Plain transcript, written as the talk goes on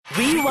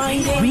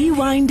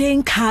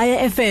Rewinding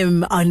Kaya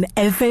FM on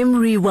FM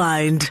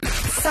Rewind.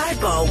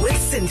 Sidebar with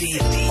Sindi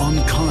on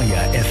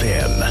Kaya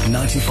FM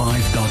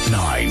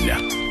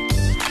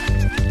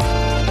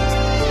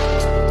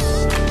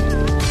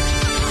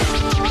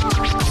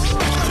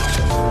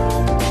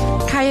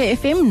 95.9. Kaya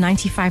FM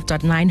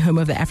 95.9, home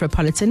of the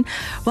Afropolitan.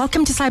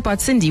 Welcome to Sidebar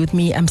Sindi with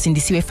me,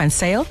 Sindi Van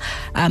Sale.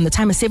 The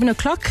time is 7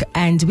 o'clock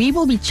and we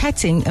will be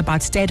chatting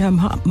about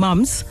stay-at-home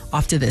moms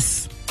after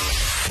this.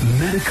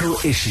 Medical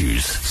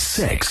issues,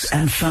 sex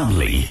and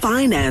family,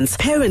 finance,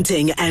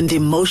 parenting and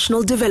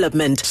emotional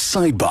development.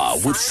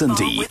 Sidebar with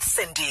Sindi.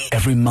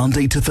 Every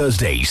Monday to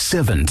Thursday,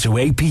 7 to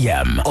 8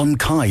 p.m. on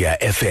Kaya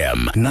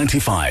FM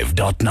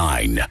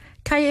 95.9.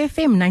 Kaya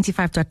FM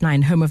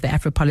 95.9, home of the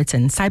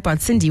Afropolitan. Sidebar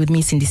Sindi with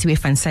me, Sindi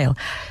Van Sale.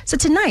 So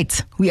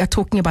tonight, we are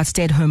talking about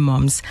stay-at-home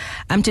moms.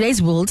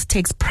 Today's world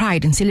takes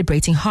pride in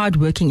celebrating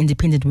hard-working,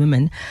 independent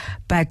women,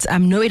 but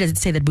nowhere does it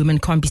say that women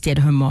can't be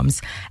stay-at-home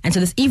moms. And so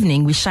this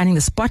evening, we're shining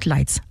the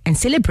spotlights and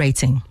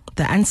celebrating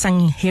the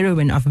unsung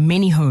heroine of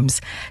many homes,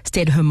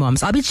 stay-at-home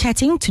moms. I'll be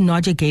chatting to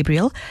Nadia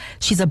Gabriel.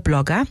 She's a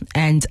blogger.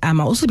 And I'll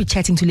also be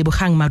chatting to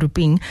Lebogang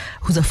Maruping,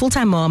 who's a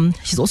full-time mom.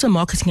 She's also a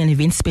marketing and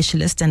events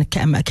specialist and a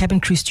cabin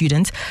crew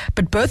student.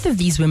 But both of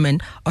these women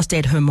are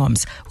stay-at-home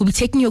moms. We'll be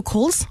taking your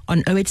calls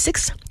on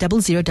 086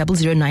 00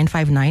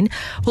 959.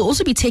 We'll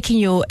also be taking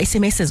your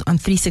SMSs on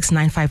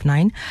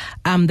 36959.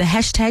 The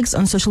hashtags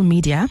on social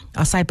media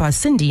are Sidebar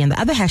Sindi, and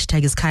the other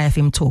hashtag is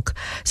KFM Talk.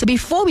 So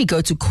before we go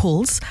to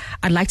calls,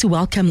 I'd like to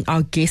welcome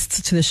our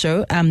guests to the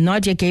show.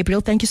 Nadia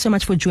Gabriel, thank you so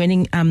much for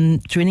joining us on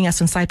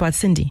Sidebar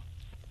Sindi.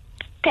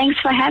 Thanks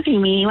for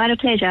having me. What a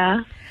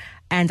pleasure.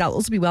 And I'll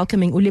also be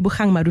welcoming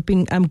Lebogang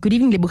Maruping. Good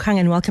evening, Lebogang,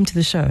 and welcome to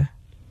the show.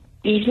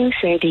 Evening,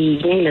 Sindi.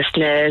 Evening,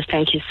 listeners.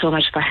 Thank you so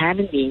much for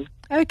having me.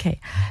 Okay.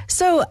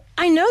 So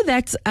I know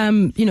that,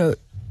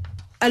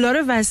 a lot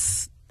of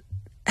us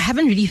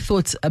haven't really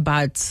thought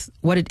about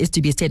what it is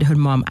to be a stay-at-home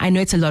mom. I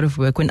know it's a lot of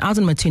work. When I was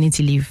on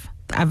maternity leave,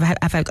 I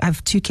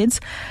have two kids,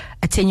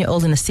 a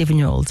 10-year-old and a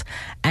 7-year-old.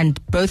 And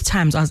both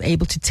times I was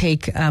able to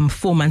take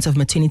 4 months of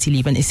maternity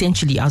leave, and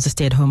essentially I was a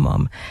stay-at-home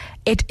mom.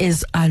 It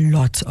is a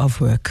lot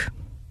of work.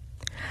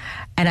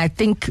 And I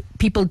think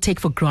people take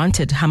for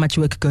granted how much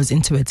work goes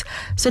into it.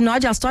 So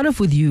Nadia, I'll start off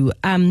with you.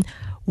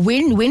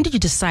 When did you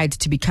decide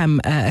to become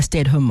a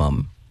stay-at-home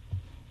mom?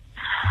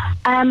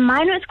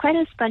 Mine was quite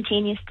a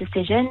spontaneous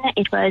decision.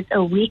 It was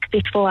a week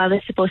before I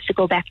was supposed to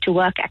go back to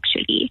work,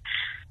 actually.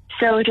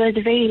 So it was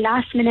a very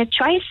last-minute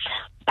choice,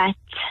 but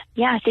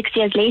 6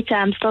 years later,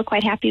 I'm still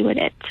quite happy with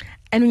it.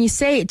 And when you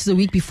say it's a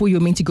week before you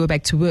were meant to go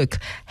back to work,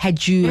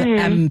 had you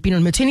been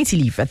on maternity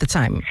leave at the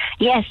time?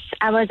 Yes,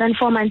 I was on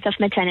 4 months of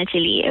maternity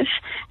leave,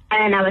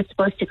 and I was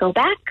supposed to go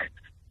back,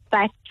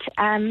 but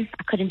I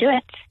couldn't do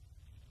it.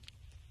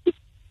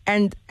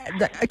 And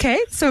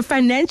so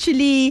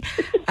financially,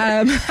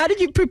 how did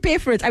you prepare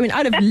for it? I mean,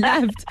 I'd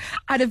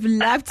have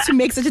loved to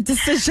make such a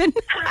decision.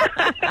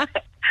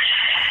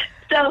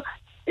 So,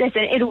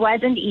 listen, it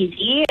wasn't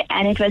easy,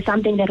 and it was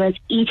something that was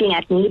eating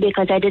at me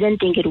because I didn't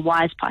think it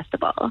was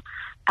possible.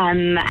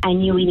 I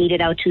knew we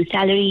needed our 2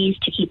 salaries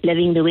to keep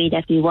living the way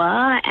that we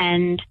were,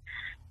 and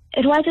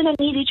it wasn't an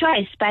easy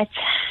choice. But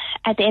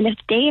at the end of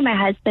the day, my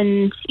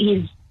husband,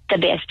 he's the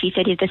best. He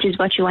said, if this is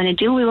what you want to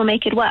do, we will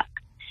make it work.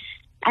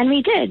 And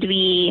we did.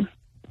 We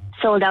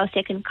sold our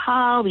second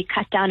car, we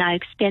cut down our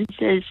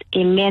expenses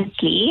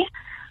immensely,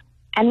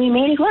 and we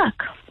made it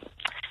work.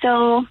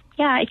 So,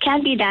 it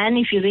can be done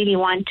if you really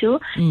want to.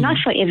 Not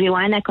for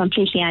everyone. I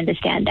completely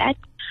understand that.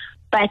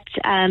 But,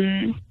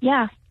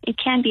 it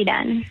can be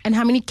done. And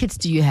how many kids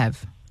do you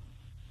have?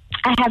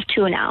 I have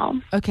 2 now.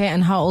 Okay,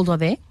 and how old are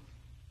they?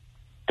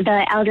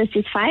 The eldest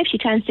is 5. She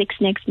turns 6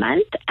 next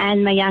month.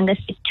 And my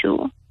youngest is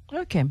 2.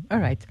 Okay, all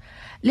right.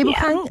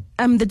 Lebogang,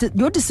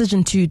 your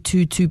decision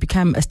to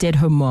become a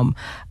stay-at-home mom,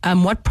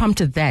 what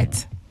prompted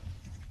that?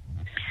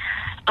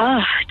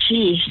 Oh,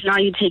 gee, now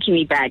you're taking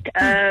me back.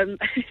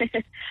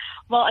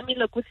 Well, I mean,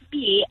 look, with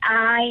me,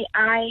 I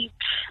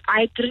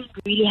didn't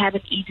really have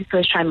an easy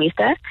first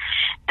trimester,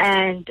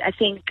 and I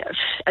think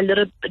a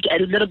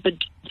little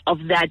bit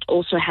of that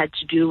also had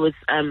to do with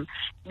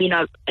me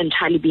not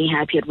entirely being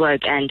happy at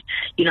work, and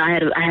I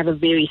have a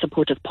very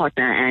supportive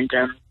partner, and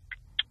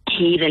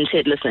he even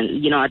said,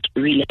 listen, you're not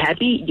really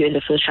happy, you're in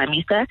the first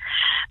trimester.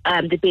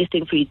 The best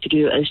thing for you to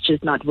do is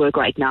just not work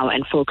right now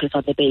and focus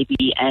on the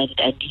baby, and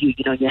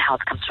your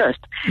health comes first.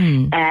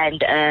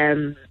 And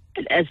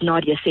as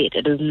Nadia said,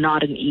 it is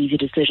not an easy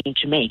decision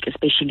to make,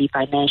 especially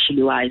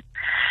financially wise.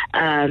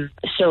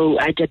 So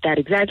I did that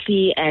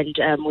exactly. And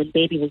when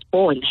baby was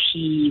born,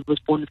 he was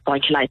born with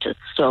bronchiolitis.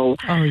 So,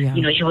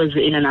 he was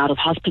in and out of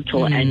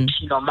hospital. And,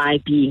 my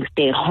being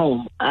stay at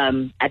home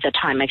at the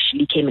time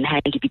actually came in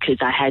handy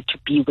because I had to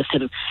be with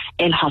him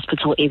in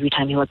hospital every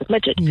time he was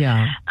admitted.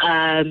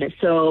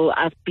 So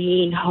I've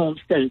been home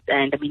since.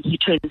 And, he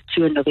turns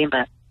 2 in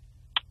November.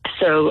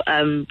 So,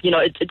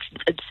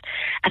 it's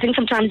I think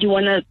sometimes you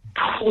want to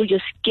pull your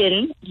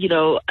skin,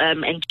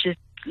 and just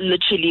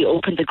literally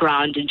open the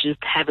ground and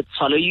just have it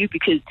swallow you,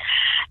 because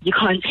you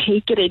can't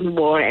take it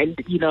anymore. And,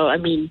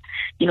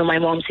 my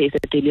mom says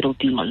that they're little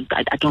demons.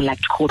 I don't like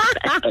to call them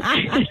that, but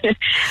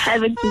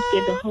having to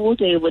spend the whole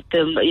day with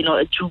them,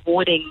 it's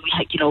rewarding,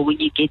 when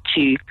you get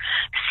to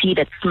see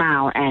that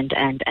smile and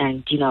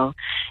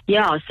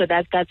so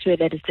that's where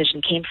that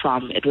decision came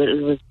from. It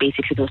was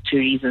basically those two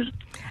reasons.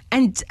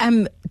 And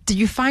did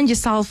you find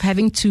yourself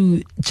having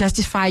to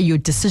justify your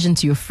decision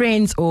to your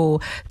friends or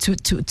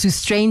to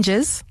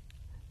strangers?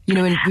 When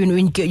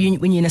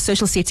you're in a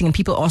social setting and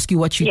people ask you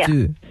what you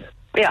do.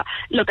 Yeah.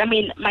 Look,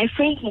 my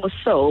friends more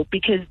so,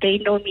 because they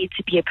know me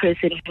to be a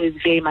person who is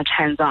very much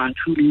hands-on,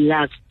 who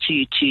loves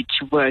to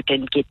work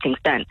and get things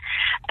done.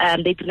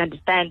 They didn't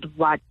understand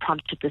what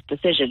prompted this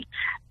decision.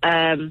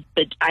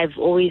 But I've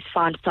always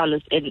found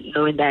solace in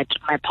knowing that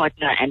my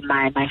partner and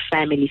my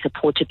family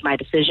supported my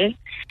decision,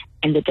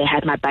 and that they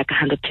had my back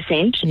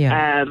 100%.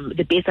 Yeah.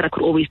 The best that I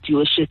could always do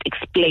was just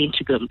explain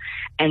to them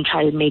and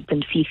try to make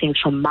them see things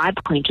from my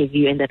point of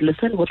view, and that,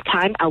 listen, with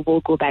time, I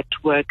will go back to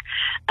work.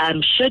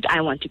 Should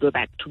I want to go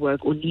back to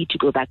work or need to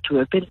go back to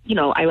work, then,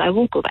 I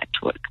will go back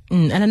to work.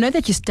 And I know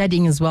that you're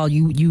studying as well.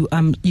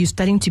 You're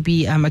studying to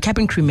be a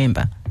cabin crew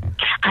member.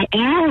 I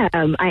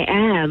am.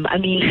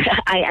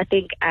 I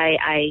think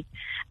I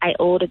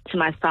owed it to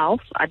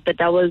myself, but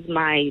that was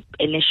my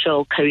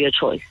initial career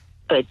choice.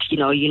 But, you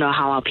know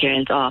how our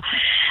parents are.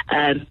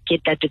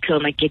 Get that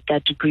diploma, get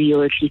that degree,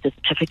 or at least a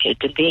certificate,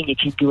 and then you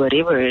can do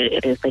whatever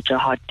it is that your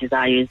heart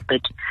desires.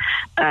 But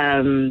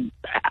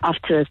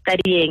after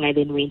studying, I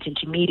then went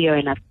into media,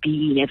 and I've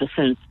been ever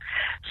since.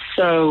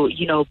 So,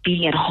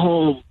 being at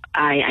home,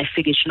 I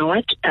figured, you know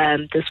what,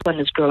 this one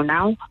is grown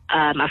now.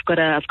 I've got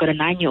a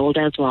 9-year-old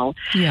as well.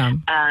 Yeah.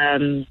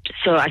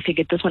 So I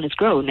figured this one is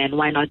grown, and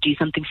why not do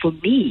something for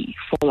me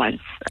for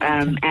once?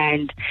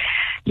 And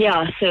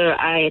yeah, so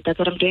that's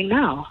what I'm doing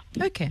now.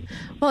 Okay.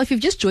 Well, if you've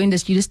just joined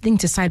us, you're listening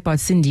to Sidebar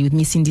Sindi with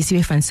me, Sindi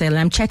van Sail.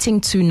 I'm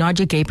chatting to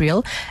Nadia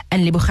Gabriel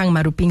and Lebogang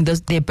Maruping.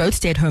 They're both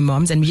stay-at-home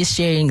moms, and they're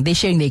sharing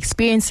their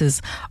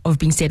experiences of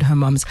being stay-at-home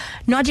moms.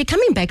 Nadia,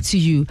 coming back to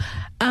you,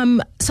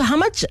 so how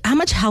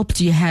much help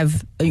do you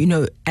have,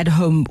 at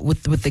home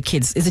with the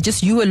kids? Is it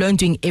just you alone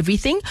doing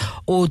everything,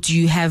 or do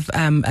you have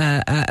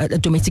a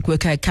domestic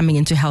worker coming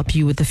in to help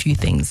you with a few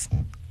things?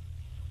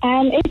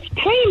 It's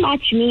pretty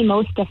much me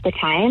most of the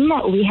time.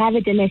 We have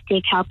a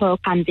domestic helper who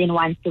comes in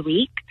once a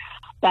week.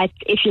 But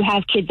if you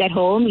have kids at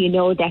home, you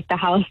know that the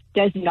house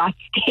does not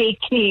stay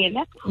clean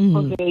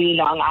for very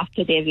long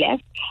after they've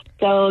left.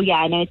 So,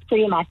 it's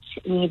pretty much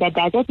me that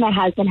does it. My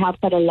husband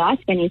helps out a lot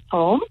when he's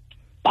home,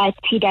 but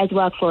he does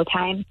work full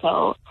time.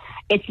 So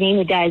it's me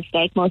who does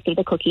most of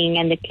the cooking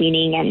and the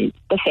cleaning and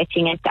the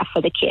fetching and stuff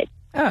for the kids.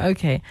 Oh,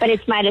 okay. But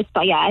it's my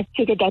I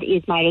figured that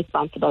is my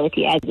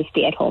responsibility as a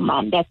stay-at-home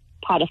mom. That's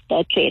part of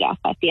the trade-off,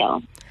 I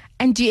feel.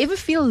 And do you ever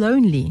feel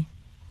lonely?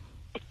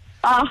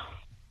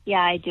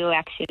 Yeah, I do,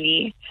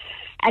 actually.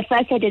 At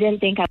first, I didn't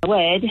think I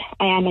would.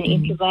 I am an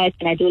introvert,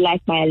 and I do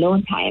like my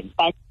alone time.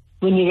 But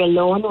when you're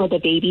alone with a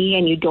baby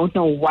and you don't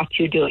know what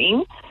you're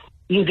doing,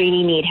 you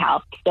really need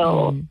help.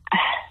 So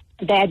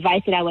the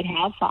advice that I would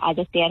have for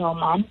other stay-at-home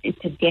moms is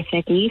to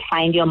definitely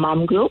find your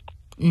mom group.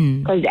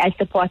 Because as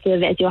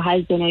supportive as your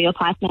husband or your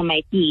partner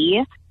might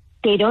be,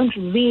 they don't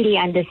really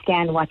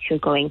understand what you're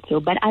going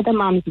through, but other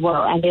moms will,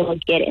 and they will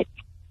get it.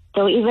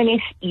 So even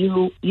if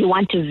you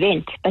want to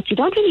vent, but you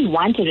don't really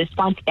want a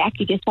response back,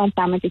 you just want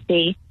someone to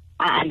say,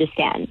 I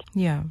understand.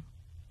 Yeah.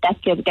 That's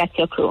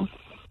your crew.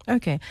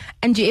 Okay.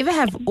 And do you ever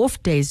have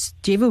off days?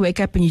 Do you ever wake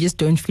up and you just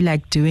don't feel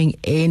like doing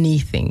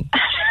anything?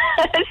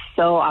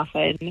 So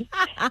often.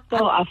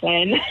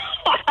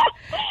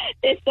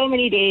 There's so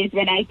many days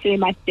when I pretty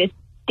much just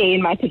stay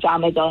in my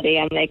pajamas all day.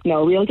 I'm like,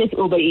 no, we'll just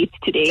Uber Eats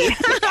today.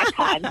 I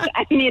can't.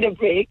 I need a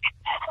break.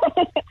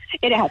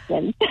 It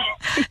happens.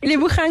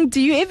 Lebogang,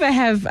 do you ever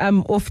have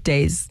off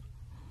days?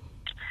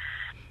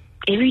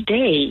 Every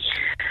day.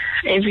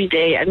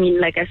 I mean,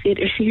 like I said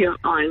earlier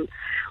on,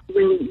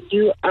 when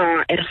you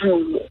are at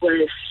home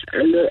with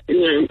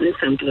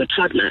a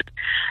toddler,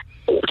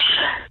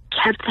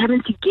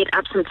 having to get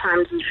up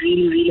sometimes is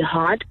really, really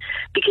hard,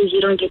 because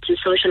you don't get to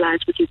socialize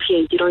with your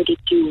peers. You don't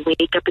get to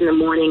wake up in the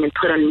morning and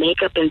put on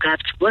makeup and drive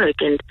to work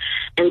and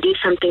do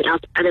something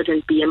else other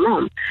than be a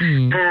mom.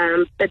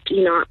 But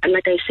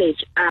like I said,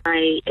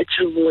 it's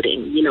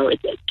rewarding. You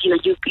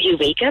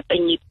wake up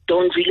and you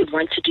don't really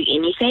want to do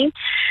anything,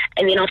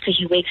 and then after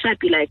he wakes up,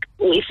 you're like,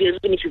 if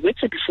he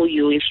wakes up before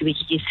you, if he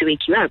used to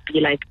wake you up,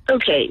 you're like,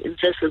 okay,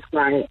 this is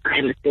why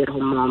I'm a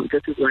stay-at-home mom.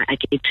 This is why I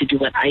get to do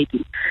what I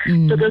do.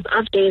 So those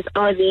off days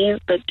are there,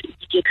 but you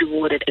get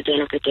rewarded at the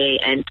end of the day,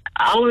 and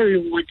our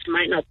rewards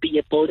might not be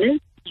a bonus.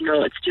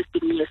 It's just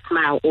giving me a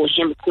smile or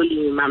him calling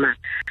me mama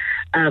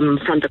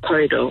from the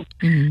corridor.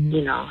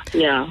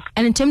 Yeah.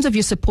 And in terms of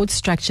your support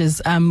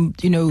structures,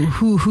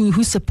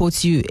 who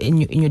supports you in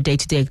your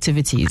day-to-day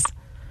activities?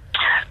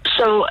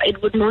 So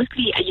it would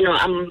mostly,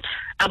 I'm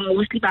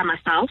mostly by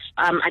myself.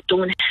 I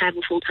don't have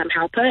a full-time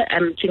helper.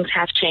 Things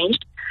have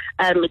changed.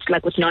 it's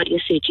like what Nadia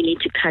said, you need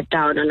to cut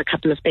down on a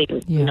couple of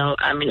things, in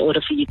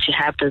order for you to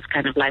have this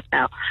kind of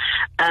lifestyle.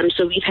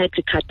 So we've had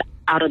to cut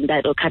out on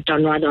that, or cut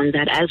down rather on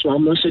that as well,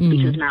 mostly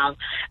because now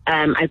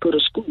I go to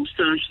school,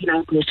 so he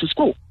now goes to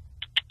school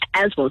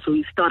as well. So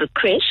we started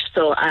creche,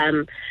 so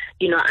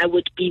I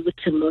would be with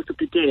him most of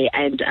the day,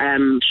 and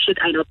should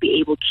I not be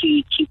able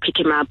to pick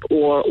him up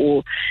or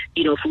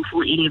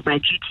fulfill any of my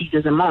duties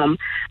as a mom,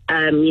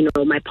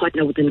 my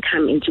partner wouldn't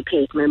come into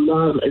place. My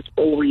mom is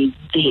always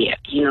there.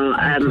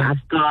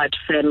 I've got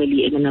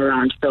family in and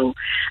around, so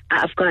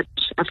I've got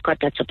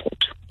that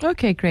support.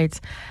 Okay,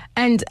 great.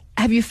 And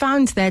have you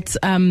found that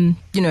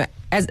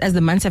as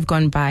the months have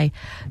gone by,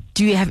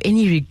 do you have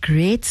any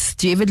regrets?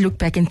 Do you ever look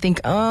back and think,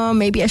 oh,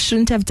 maybe I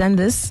shouldn't have done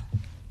this?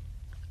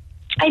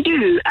 I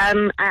do.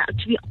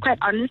 To be quite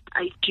honest,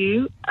 I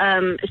do.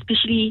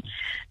 Especially,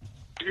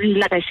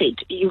 like I said,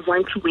 you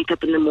want to wake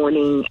up in the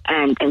morning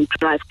and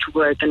drive to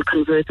work and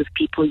converse with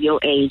people your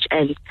age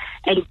and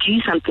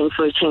do something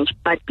for a change,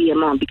 but be a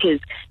mom, because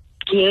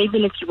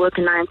even if you work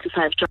a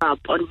 9-to-5 job,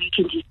 on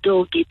weekends you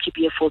still get to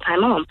be a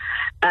full-time mom.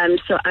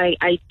 So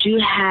I do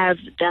have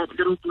that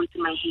little voice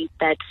in my head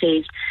that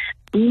says,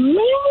 maybe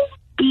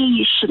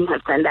you shouldn't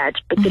have done that.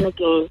 But then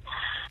again,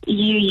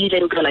 you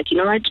then go like, you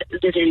know what,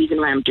 there's a reason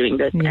why I'm doing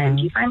this, and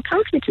you find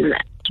confidence in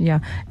that. Yeah.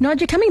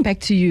 Nadia, coming back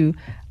to you,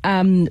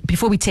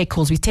 before we take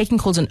calls, we're taking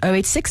calls on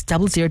 086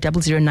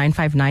 0000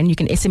 959. You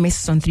can SMS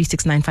us on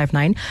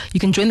 36959. You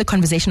can join the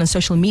conversation on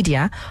social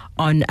media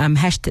on the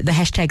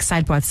hashtag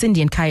Sidebar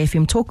Sindi and Kaya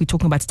FM Talk. We're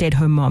talking about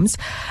stay-at-home moms.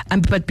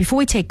 But before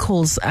we take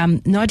calls,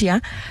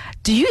 Nadia,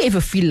 do you ever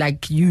feel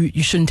like you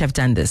shouldn't have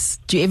done this?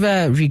 Do you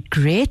ever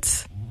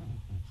regret?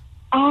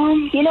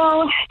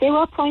 There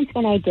were points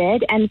when I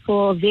did, and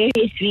for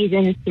various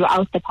reasons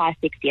throughout the past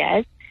 6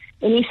 years.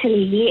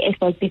 Initially, it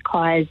was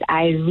because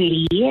I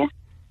really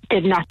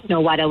did not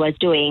know what I was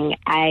doing.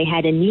 I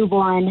had a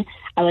newborn.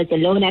 I was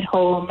alone at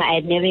home. I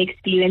had never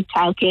experienced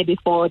childcare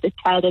before. The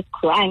child was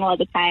crying all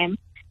the time.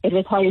 It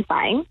was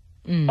horrifying.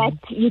 But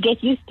you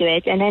get used to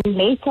it. And then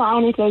later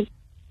on, it was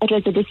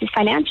a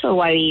financial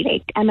worry.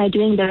 Like, am I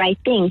doing the right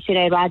thing? Should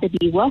I rather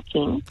be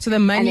working? So the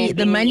money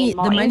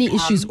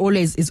issue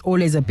is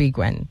always a big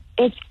one.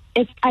 It's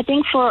I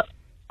think for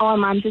all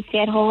moms who stay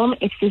at home,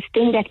 it's this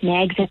thing that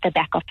nags at the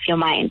back of your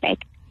mind. Like,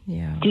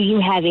 do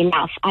you have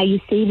enough? Are you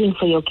saving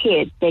for your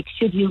kids? Like,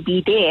 should you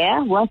be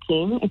there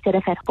working instead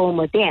of at home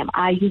with them?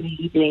 Are you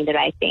really doing the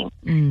right thing?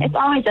 It's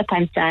always a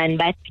concern,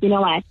 but you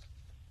know what?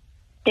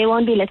 They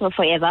won't be little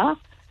forever,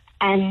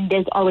 and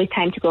there's always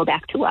time to go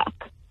back to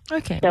work.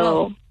 Okay.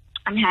 So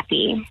I'm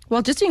happy.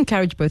 Well, just to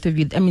encourage both of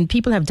you, I mean,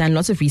 people have done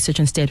lots of research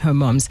on stay-at-home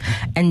moms,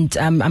 and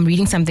I'm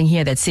reading something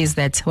here that says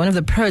that one of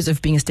the pros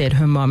of being a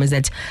stay-at-home mom is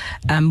that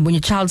when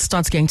your child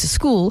starts going to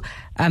school,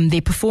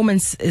 their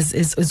performance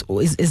is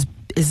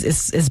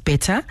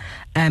better,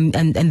 and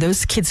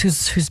those kids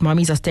whose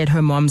mommies are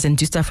stay-at-home moms and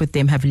do stuff with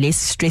them have less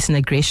stress and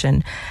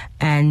aggression,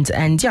 and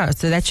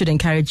so that should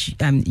encourage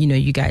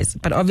you guys.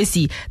 But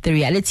obviously the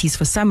realities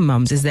for some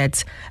moms is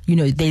that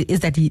there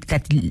is that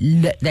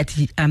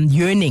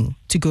yearning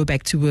to go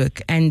back to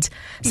work, and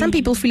some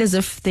people feel as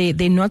if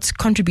they're not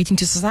contributing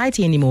to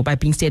society anymore by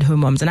being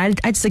stay-at-home moms, and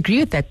I disagree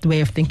with that way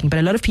of thinking. But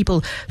a lot of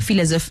people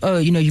feel as if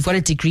you've got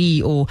a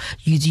degree or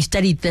you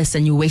studied this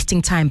and you're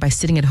wasting time by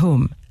sitting at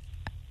home.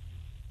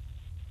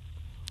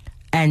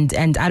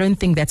 And I don't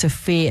think that's a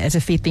fair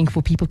thing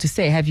for people to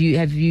say. Have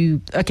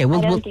you? Okay, I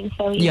don't think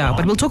so. Yeah,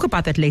 but we'll talk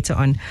about that later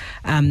on,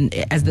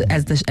 as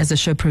the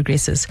show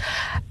progresses.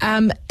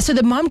 So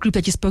the mom group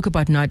that you spoke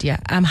about,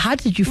 Nadia, how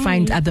did you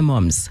find other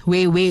moms?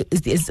 Where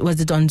was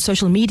it on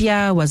social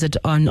media? Was it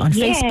on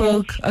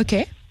Facebook?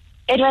 Okay.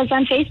 It was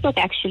on Facebook,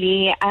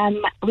 actually.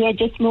 We had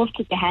just moved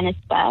to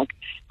Johannesburg,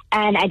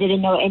 and I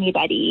didn't know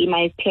anybody.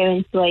 My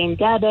parents were in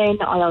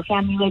Durban, all our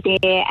family were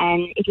there,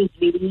 and it was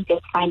really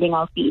just finding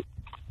our feet.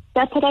 So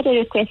I put out a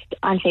request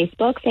on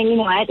Facebook saying, you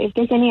know what, if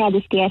there's any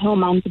other stay-at-home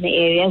moms in the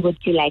area, would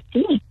you like to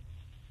meet?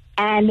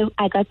 And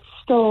I got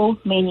so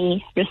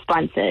many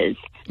responses.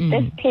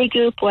 This play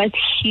group was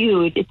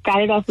huge. It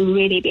started off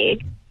really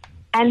big.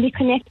 And we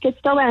connected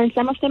so well. And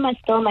some of them are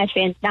still my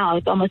friends now.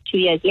 It's almost 2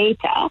 years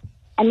later.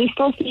 And we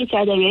still see each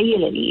other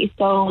regularly.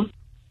 So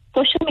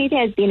social media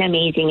has been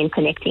amazing in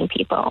connecting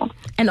people.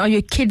 And are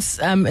your kids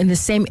in the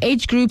same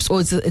age groups,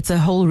 or it's a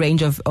whole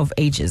range of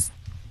ages?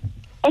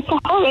 It's a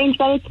whole range,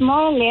 but it's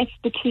more or less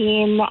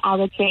between, I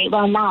would say,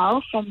 well,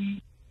 now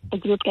from the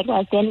group that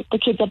was then, the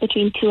kids are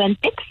between 2 and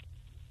 6.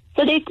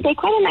 So they're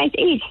quite a nice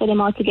age for them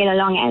all to get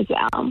along as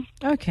well.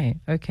 Okay.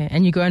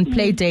 And you go on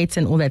play dates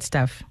and all that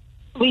stuff?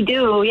 We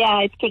do, yeah,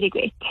 it's pretty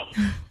great.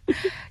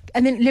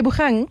 And then,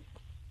 Lebogang,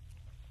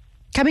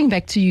 coming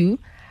back to you,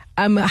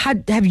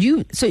 have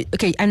you,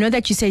 I know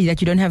that you say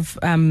that you don't have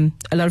a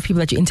lot of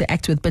people that you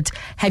interact with, but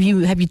have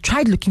you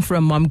tried looking for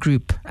a mom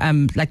group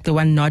like the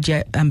one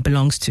Nadia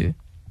belongs to?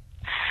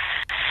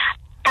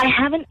 I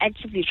haven't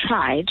actively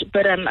tried,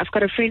 but I've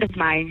got a friend of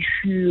mine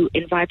who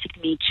invited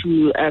me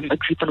to a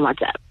group on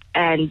WhatsApp,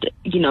 and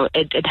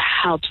it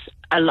helps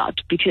a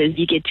lot because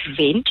you get to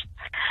vent.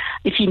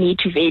 if you need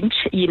to vent,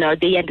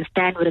 they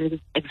understand what it is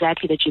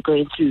exactly that you're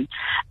going through.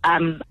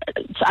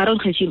 So I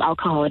don't consume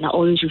alcohol, and I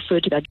always refer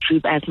to that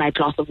group as my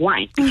glass of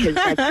wine, because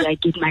that's where I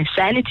get my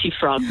sanity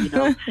from,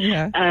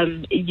 Yeah.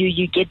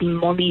 You get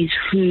mommies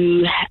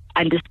who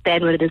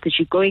understand what it is that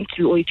you're going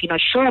through, or if you're not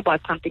sure about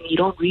something, you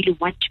don't really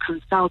want to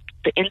consult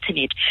the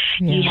internet.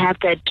 Yeah. You have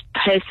that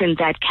person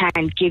that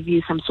can give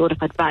you some sort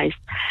of advice.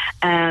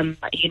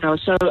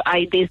 So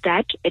there's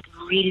that. It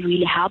really,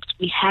 really helps.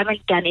 We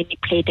haven't done any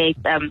play dates,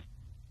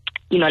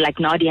 like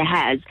Nadia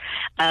has,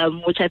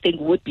 which I think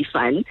would be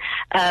fun.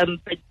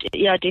 But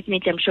yeah,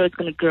 definitely, I'm sure it's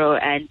going to grow,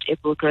 and it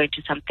will grow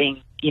into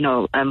something,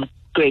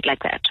 great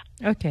like that.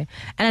 Okay.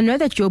 And I know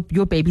that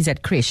your baby's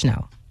at creche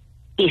now.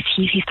 Yes,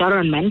 he started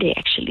on Monday,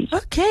 actually.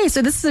 Okay,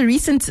 so this is a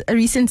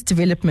recent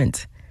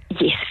development.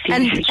 Yes.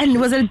 And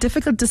was it a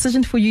difficult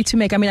decision for you to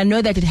make? I mean, I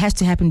know that it has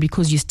to happen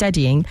because you're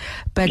studying,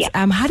 but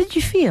how did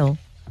you feel?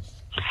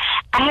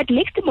 I had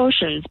mixed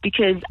emotions,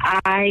 because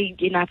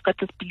I've got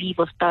this belief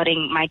of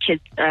starting my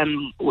kids,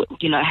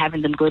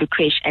 having them go to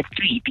creche at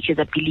 3, because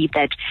I believe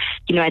that,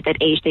 at that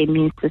age, their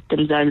immune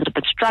systems are a little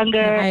bit stronger.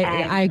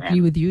 I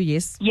agree with you,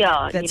 yes.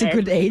 Yeah. That's a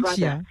good age,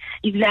 yeah.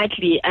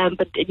 Exactly.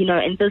 But,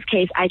 in this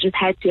case, I just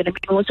had to, and I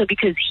mean, also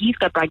because he's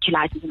got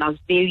bronchiolitis, and I was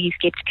very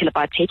skeptical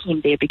about taking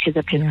him there because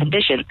of his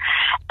condition.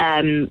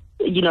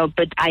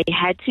 But I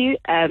had to,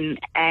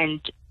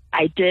 and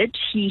I did.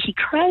 He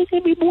cries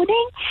every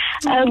morning,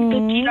 but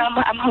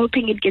I'm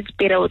hoping it gets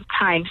better with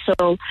time.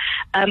 So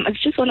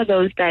it's just one of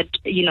those that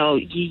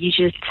you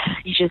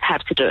just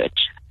have to do it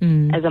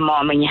as a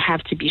mom, and you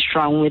have to be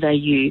strong whether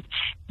you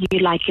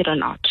like it or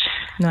not.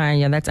 No,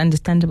 yeah, that's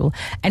understandable.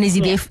 And is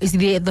he there? Is he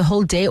there the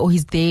whole day, or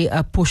he's there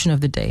a portion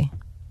of the day?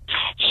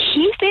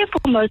 He's there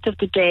for most of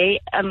the day.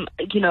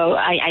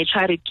 I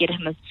try to get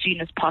him as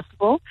soon as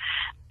possible.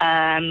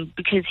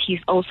 Because he's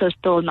also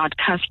still not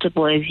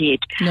comfortable as yet.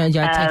 No,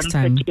 yeah, it takes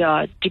time.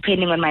 But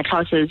depending on my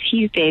classes,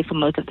 he's there for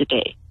most of the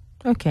day.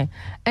 Okay.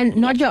 And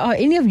Nadia, are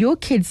any of your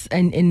kids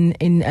in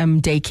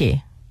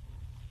daycare?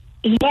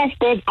 Yes,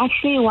 there's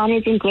actually one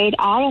is in grade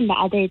R and the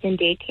other is in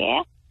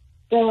daycare.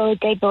 So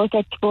they're both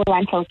at school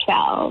until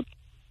 12.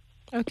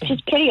 Okay. Which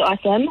is pretty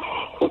awesome.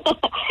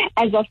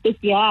 As of this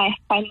year, I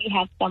finally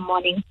have some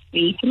mornings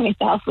free to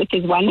myself, which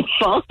is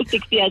wonderful.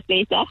 6 years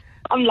later,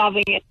 I'm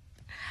loving it.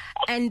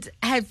 And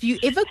have you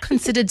ever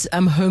considered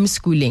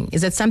homeschooling?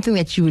 Is that something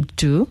that you would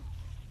do?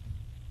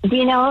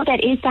 That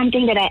is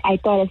something that I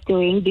thought of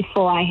doing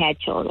before I had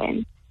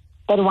children.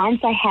 But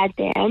once I had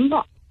them,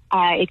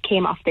 it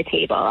came off the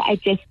table. I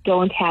just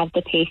don't have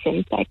the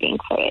patience, I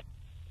think, for it.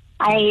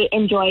 I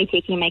enjoy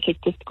taking my kids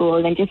to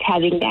school and just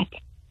having that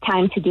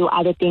time to do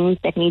other things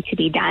that need to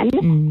be done.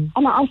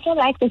 And I also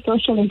like the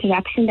social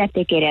interaction that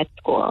they get at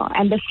school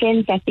and the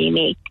friends that they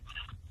make.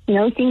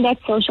 Seeing that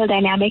social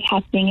dynamic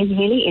happening is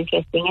really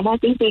interesting, and I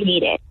think they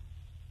need it.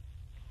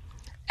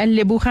 And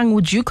Lebogang,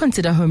 would you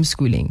consider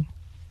homeschooling?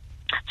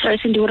 Sorry,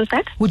 Sindi, what was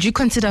that? Would you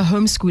consider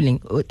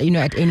homeschooling,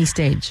 at any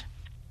stage?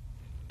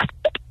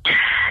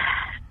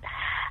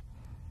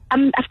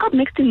 I've got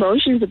mixed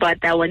emotions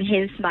about that one,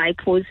 hence my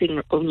pausing,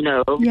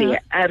 there.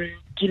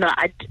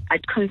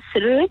 I'd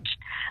consider it,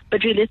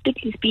 but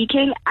realistically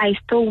speaking, I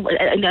still,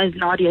 as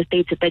Nadia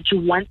stated, that you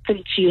want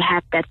them to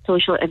have that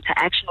social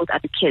interaction with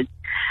other kids.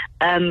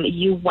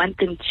 You want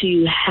them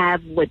to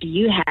have what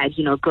you had,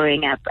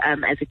 growing up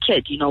as a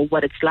kid,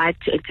 what it's like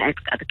to interact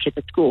with other kids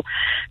at school.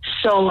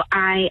 So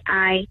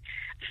I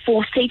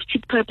for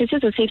safety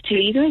purposes or safety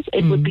reasons,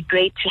 it would be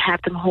great to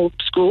have them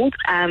homeschooled.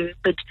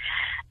 But,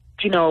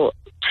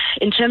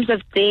 in terms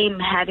of them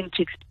having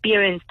to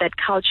experience that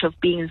culture of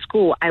being in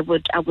school, I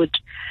would,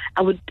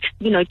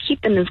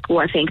 keep them in school,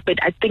 I think. But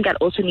I think I'd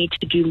also need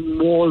to do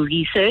more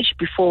research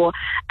before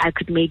I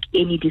could make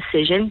any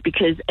decision,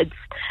 because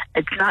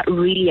it's not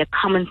really a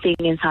common thing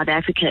in South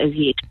Africa as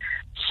yet.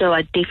 So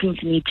I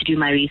definitely need to do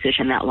my research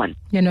on that one.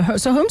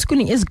 So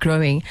homeschooling is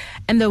growing.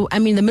 And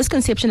the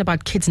misconception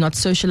about kids not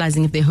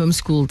socializing if they're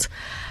homeschooled,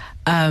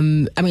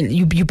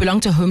 you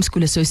belong to a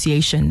homeschool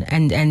association,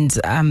 and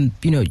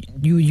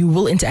you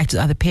will interact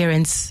with other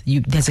parents.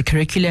 There's a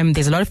curriculum.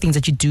 There's a lot of things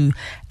that you do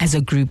as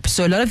a group.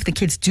 So a lot of the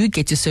kids do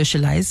get to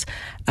socialize,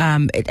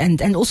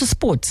 and also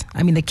sport.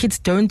 The kids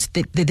don't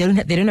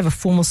have a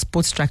formal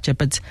sports structure,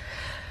 but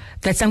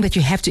that's something that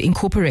you have to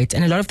incorporate.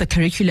 And a lot of the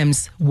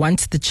curriculums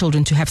want the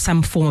children to have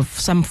some form of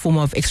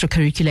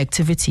extracurricular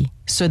activity.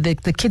 So the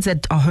kids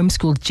that are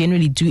homeschooled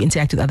generally do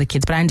interact with other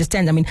kids. But I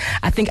understand.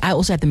 I think I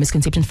also had the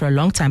misconception for a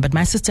long time. But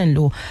my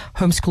sister-in-law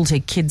homeschooled her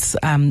kids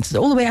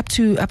all the way up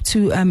to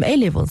A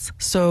levels.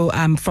 So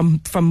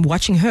from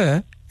watching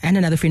her and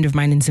another friend of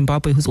mine in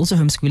Zimbabwe who's also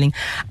homeschooling,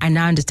 I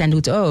now understand.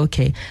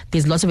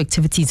 There's lots of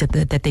activities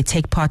that they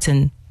take part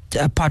in,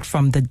 apart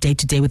from the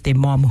day-to-day with their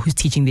mom who's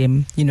teaching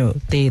them,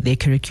 their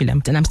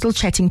curriculum. And I'm still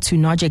chatting to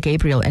Nadia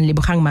Gabriel and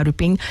Lebogang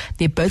Maruping.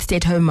 They're both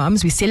stay-at-home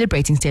moms. We're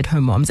celebrating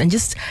stay-at-home moms and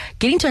just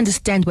getting to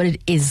understand what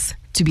it is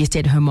to be a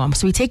stay-at-home mom.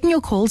 So we're taking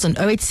your calls on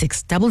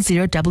 086 00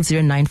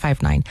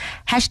 959.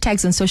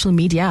 Hashtags on social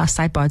media are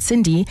Sidebar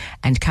Sindi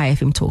and Kaya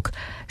FM Talk.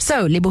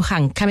 So,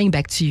 Lebogang, coming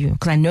back to you,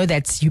 because I know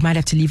that you might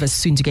have to leave us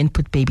soon to go and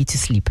put baby to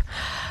sleep.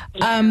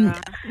 Yeah.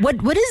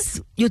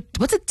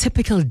 What's a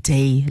typical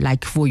day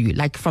like for you?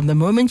 Like from the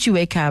moment you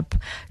wake up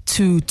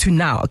to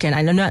now. Okay, and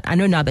I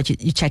know now that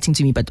you're chatting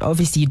to me, but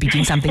obviously you'd be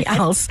doing something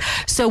else.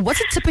 So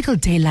what's a typical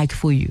day like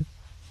for you?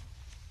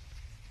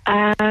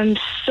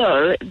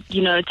 So,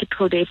 a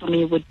typical day for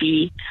me would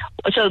be,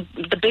 so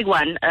the big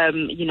one,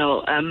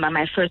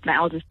 my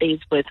eldest stays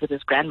with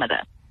his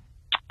grandmother,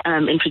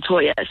 in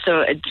Pretoria.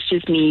 So it's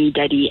just me,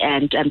 daddy,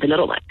 and the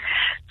little one.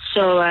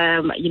 So,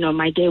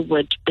 my day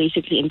would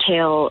basically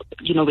entail,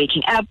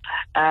 waking up.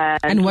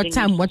 And what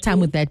time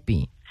would that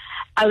be?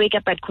 I wake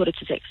up at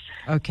 5:45.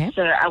 Okay.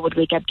 So I would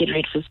wake up, get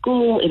ready for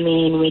school, and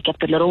then wake up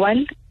the little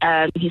one.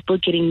 He's still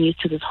getting used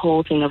to this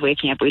whole thing of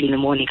waking up early in the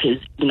morning because,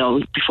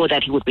 before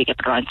that he would wake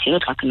up around 10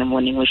 o'clock in the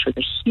morning, which was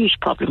a huge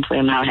problem for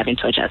him now having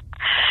to adjust.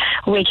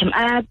 Wake him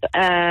up.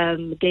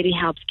 Daddy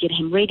helps get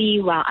him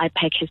ready while I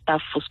pack his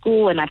stuff for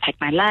school and I pack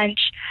my lunch.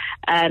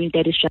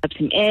 Daddy straps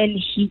him in.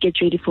 He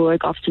gets ready for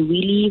work after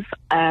we leave.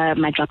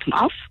 I drop him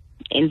off.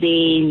 And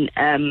then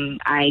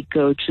I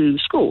go to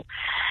school.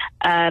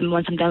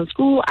 Once I'm done with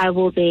school, I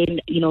will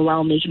then,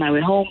 while making my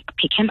way home,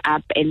 pick him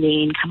up and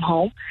then come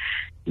home.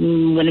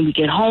 When we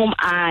get home,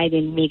 I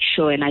then make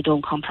sure, and I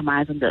don't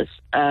compromise on this,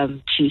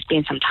 to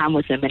spend some time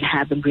with him and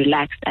have him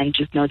relaxed and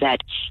just know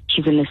that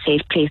he's in a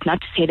safe place.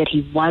 Not to say that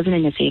he wasn't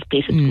in a safe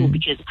place at school,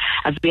 because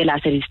I've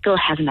realized that he still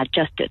hasn't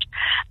adjusted.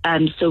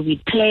 So we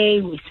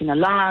play, we sing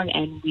along,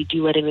 and we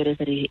do whatever it is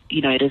that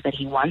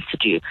he wants to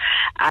do.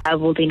 I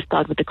will then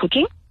start with the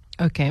cooking.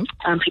 Okay.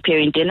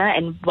 Preparing dinner,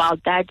 and while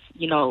that's,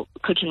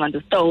 cooking on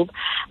the stove,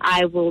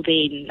 I will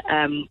then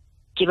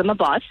give him a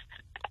bath,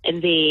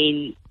 and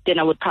then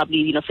I would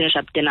probably, finish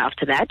up dinner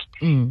after that.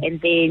 And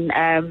then,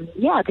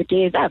 the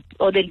day is up.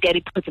 Or then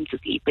daddy puts him to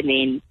sleep, and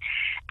then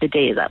the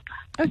day is up.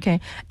 Okay.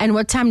 And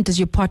what time does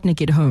your partner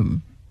get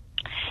home?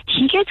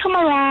 He gets home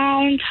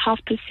around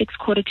 6:30,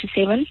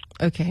 7:15.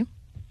 Okay.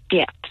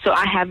 Yeah. So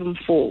I have him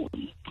for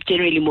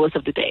generally most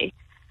of the day.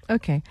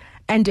 Okay.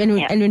 And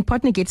when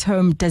partner gets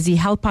home, does he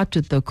help out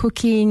with the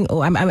cooking?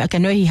 Or I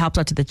know he helps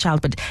out with the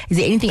child, but is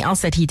there anything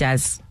else that he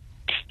does?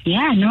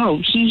 Yeah,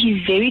 no,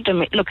 he's very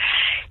Look,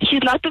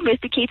 he's not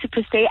domesticated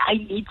per se. I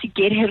need to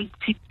get him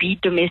to be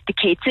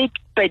domesticated,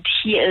 but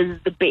he is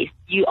the best.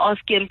 You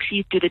ask him,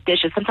 please do the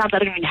dishes. Sometimes I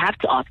don't even have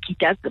to ask. He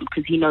does them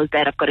because he knows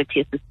that I've got a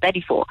test to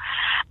study for.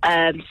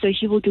 So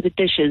he will do the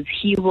dishes.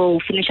 He will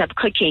finish up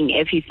cooking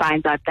if he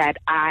finds out that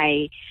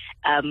I'm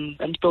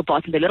still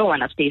bossing the little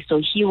one upstairs.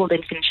 So he will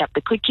then finish up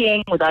the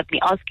cooking without me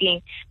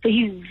asking. So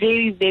he's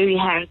very, very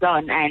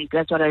hands-on, and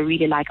that's what I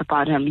really like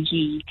about him.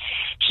 He's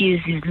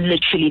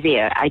literally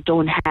there. I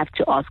don't have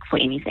to ask for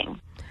anything.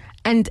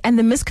 And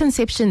the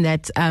misconception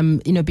that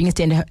being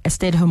a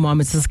stay-at-home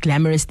mom is this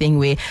glamorous thing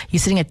where you're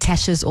sitting at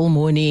Tasha's all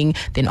morning,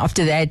 then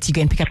after that you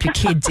go and pick up your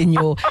kids in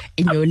your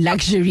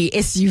luxury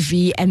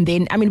SUV, and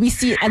then we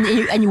see and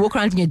you walk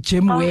around in your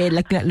gym wear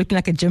looking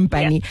like a gym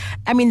bunny.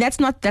 Yeah.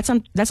 That's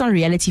not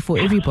reality for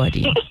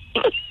everybody.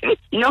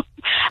 No,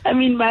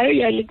 my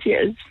reality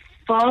is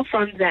far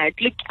from that.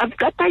 Look, I've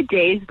got my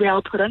days where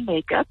I'll put on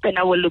makeup and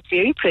I will look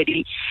very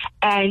pretty,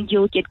 and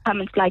you'll get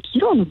comments like,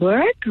 "You don't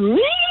work?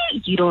 Really?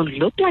 You don't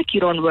look like you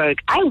don't work."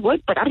 I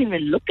work, but I don't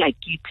even look like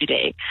you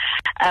today,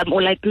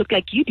 or look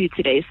like you do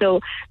today.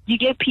 So you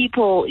get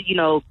people,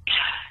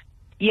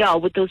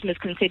 with those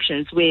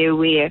misconceptions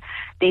where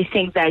they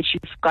think that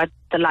you've got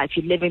the life,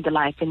 you're living the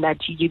life, and that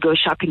you go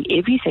shopping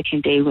every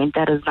second day, when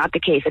that is not the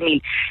case.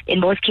 In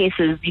most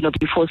cases,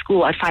 before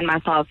school, I find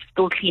myself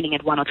still cleaning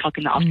at 1 o'clock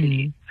in the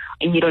afternoon.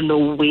 And you don't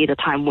know where the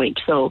time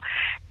went. So,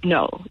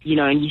 no,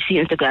 and you see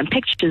Instagram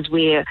pictures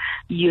where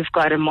you've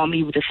got a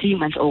mommy with a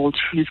 3-month-old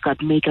who's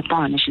got makeup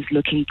on and she's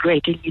looking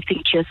great. And you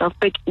think to yourself,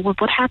 but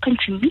what happened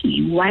to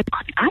me? Why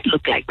couldn't I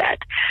look like that?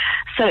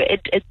 So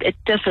it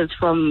differs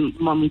from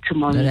mommy to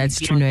mommy. No, that's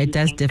true. No, it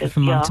does differ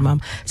from mom to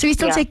mom. So we're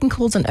still taking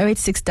calls on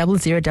 086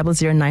 00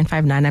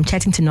 959. I'm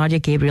chatting to Nadia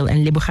Gabriel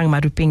and Lebogang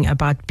Maruping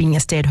about being a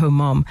stay-at-home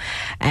mom.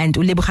 And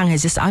Lebogang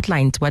has just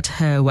outlined what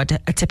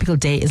a typical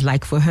day is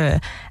like for her,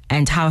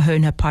 and how her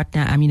and her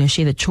partner,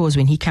 share the chores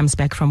when he comes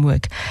back from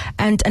work.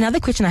 And another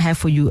question I have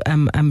for you,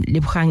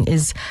 Lebogang,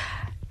 is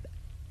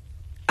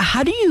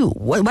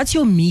what's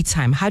your me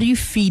time? How do you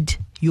feed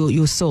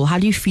your soul? How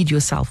do you feed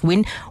yourself?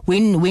 What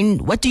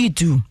do you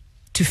do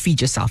to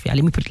feed yourself? Yeah,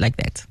 let me put it like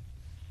that.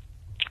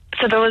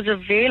 So there was a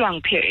very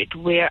long period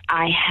where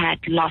I had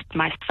lost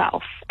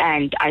myself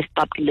and I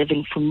stopped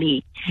living for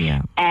me.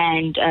 Yeah.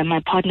 And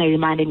my partner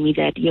reminded me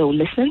that,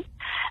 listen,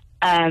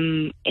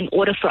 in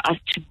order for us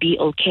to be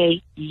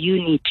okay,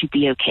 you need to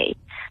be okay.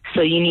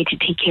 So you need to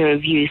take care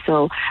of you.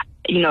 So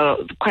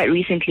quite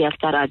recently I've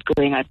started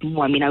going out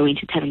more. I mean, I went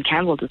to Tavern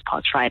Campbell this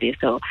past Friday,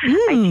 so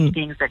I do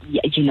things that,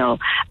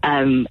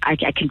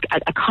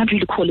 I can't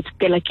really call it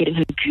Stella getting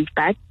her groove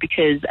back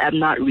because I'm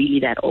not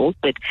really that old,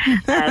 but,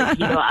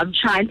 I'm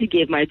trying to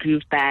get my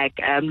groove back.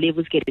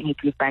 Level's getting her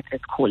groove back,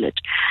 let's call it.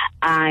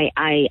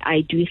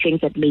 I do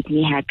things that make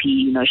me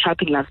happy.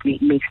 Shopping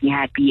makes me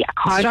happy.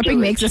 Shopping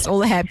makes us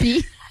all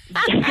happy.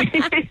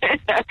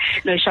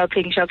 No,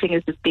 shopping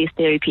is the best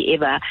therapy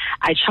ever.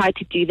 I try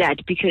to do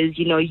that because,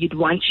 you'd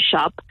want to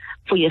shop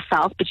for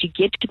yourself, but you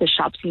get to the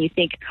shops and you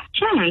think,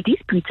 these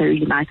boots are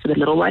really nice for the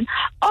little one.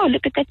 Oh,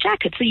 look at that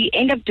jacket. So you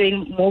end up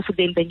doing more for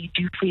them than you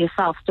do for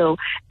yourself. So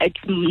it's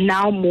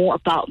now more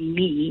about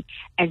me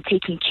and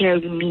taking care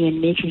of me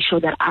and making sure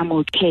that I'm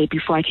okay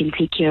before I can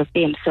take care of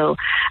them. So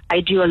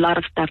I do a lot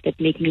of stuff that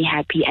make me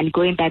happy, and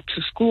going back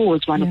to school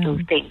was one of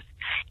those things.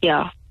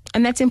 Yeah.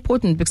 And that's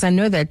important because I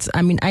know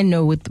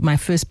with my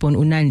firstborn,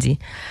 Unandi,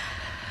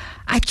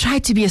 I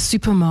tried to be a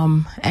super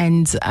mom,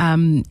 and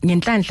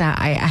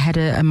I had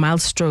a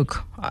mild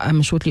stroke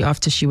shortly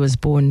after she was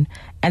born,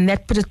 and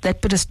that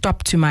put a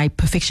stop to my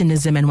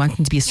perfectionism and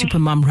wanting to be a super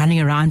mom, running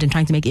around and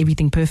trying to make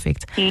everything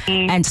perfect.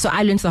 And so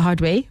I learned the hard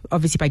way,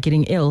 obviously by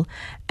getting ill,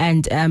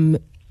 and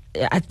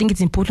I think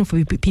it's important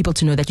for people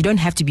to know that you don't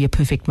have to be a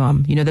perfect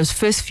mom. Those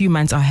first few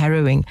months are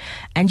harrowing,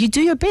 and you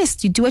do your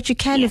best. You do what you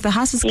can. If the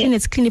house is clean,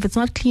 it's clean. If it's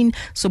not clean,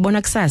 so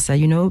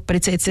bonaksasa, But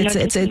it's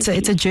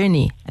a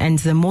journey, and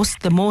the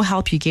more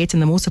help you get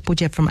and the more support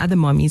you have from other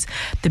mommies,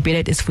 the better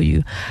it is for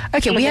you.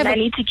 Okay, I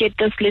need to get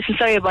those lessons.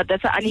 Sorry about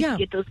that. So I need to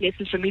get those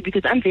lessons from me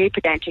because I'm very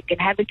pedantic,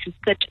 and having to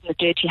sit in a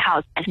dirty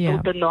house, I still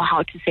don't know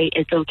how to say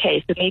it's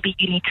okay. So maybe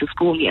you need to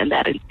school me on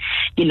that, and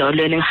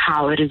learning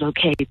how it is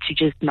okay to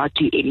just not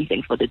do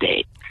anything for the day.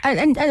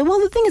 And well,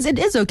 the thing is, it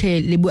is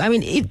okay, Libu. I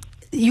mean,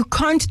 you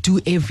can't do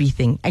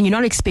everything, and you're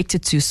not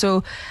expected to.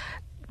 So,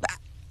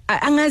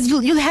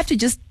 you'll have to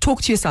just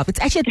talk to yourself. It's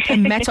actually a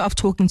matter of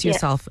talking to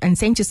yourself and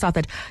saying to yourself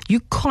that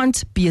you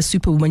can't be a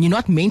superwoman. You're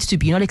not meant to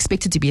be. You're not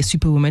expected to be a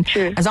superwoman.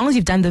 True. As long as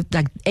you've done the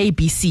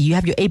ABC, you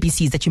have your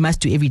ABCs that you must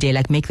do every day,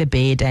 like make the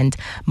bed and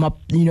mop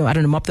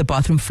the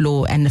bathroom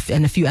floor and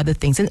a few other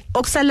things. And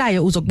I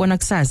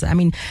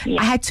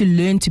had to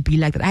learn to be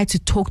like that. I had to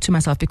talk to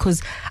myself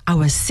because I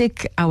was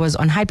sick. I was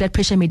on high blood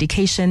pressure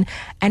medication,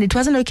 and it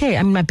wasn't okay.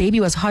 I mean, my baby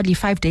was hardly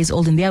 5 days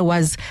old, and there I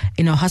was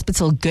in a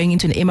hospital going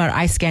into an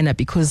MRI scanner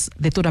because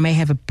they thought I may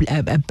have a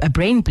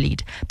brain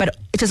bleed. But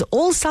it was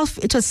all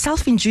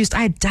self-induced.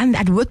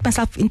 I'd worked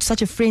myself into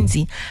such a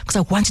frenzy because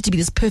I wanted to be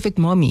this perfect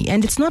mommy,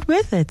 and it's not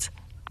worth it.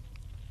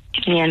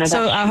 Yeah, no,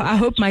 so I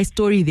hope my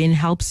story then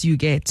helps you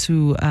get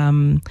to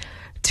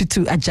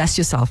adjust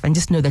yourself and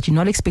just know that you're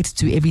not expected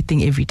to do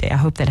everything every day. I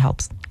hope that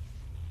helps.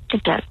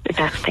 It does.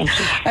 Thank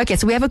you. Okay,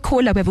 so we have a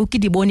caller. We have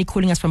Ukidiboni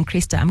calling us from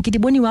Cresta.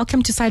 Ukidiboni,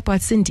 welcome to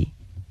Sidebar, Sindi.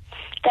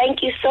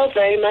 Thank you so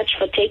very much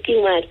for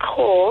taking my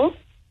call.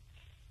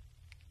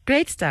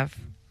 Great stuff.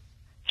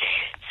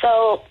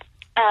 So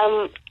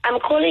I'm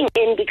calling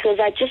in because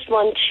I just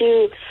want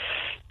to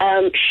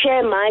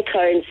share my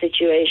current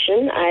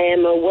situation. I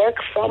am a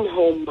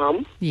work-from-home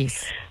mom.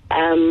 Yes.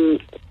 Run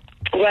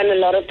a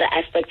lot of the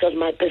aspects of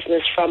my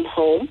business from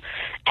home,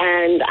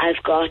 and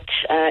I've got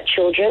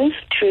children,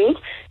 two,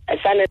 a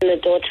son and a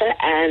daughter,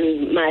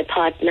 and my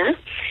partner.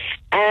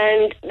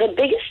 And the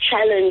biggest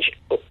challenge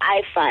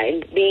I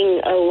find being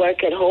a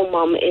work-at-home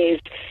mom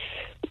is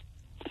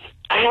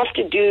I have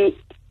to do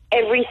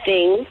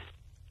everything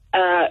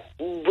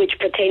which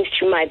pertains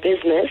to my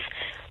business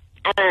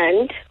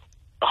and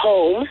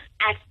home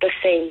at the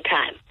same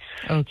time.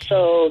 Okay.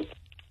 So,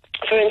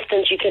 for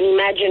instance, you can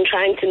imagine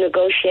trying to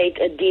negotiate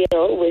a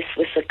deal with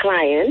a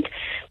client,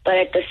 but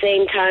at the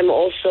same time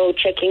also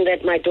checking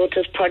that my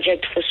daughter's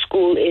project for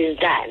school is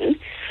done,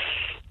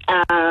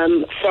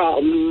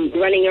 from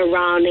running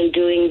around and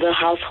doing the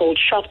household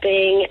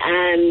shopping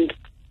and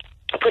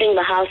putting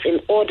the house in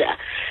order.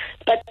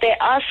 But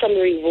there are some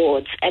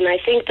rewards, and I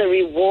think the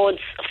rewards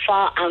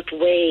far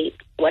outweigh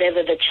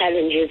whatever the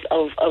challenges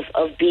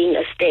of being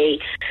a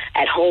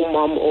stay-at-home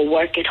mom or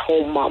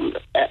work-at-home mom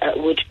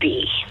would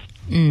be.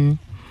 Mm.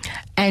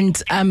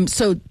 And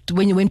so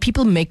when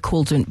people make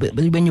calls,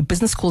 when your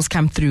business calls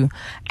come through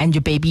and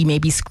your baby may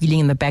be squealing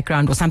in the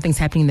background or something's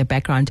happening in the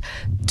background,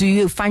 do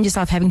you find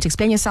yourself having to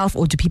explain yourself,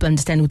 or do people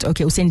understand,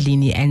 okay,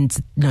 Usendlini,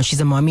 and she's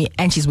a mommy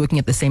and she's working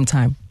at the same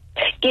time?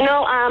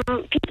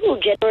 People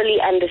generally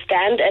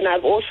understand, and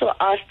I've also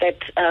asked that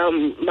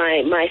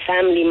my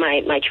family,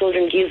 my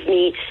children give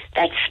me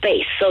that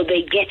space so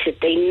they get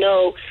it. They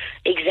know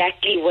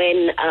exactly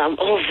when,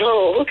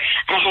 although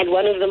I had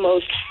one of the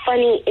most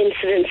funny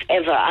incidents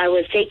ever. I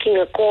was taking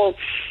a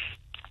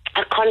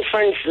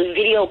conference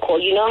video call.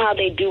 You know how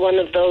they do one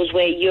of those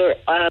where you're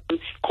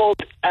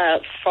called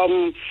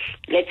from,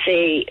 let's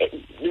say,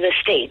 the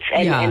States,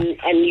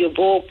 and you're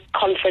all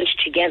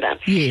conferenced together.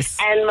 Yes.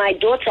 And my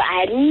daughter, I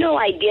had no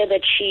idea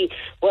that she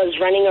was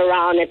running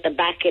around at the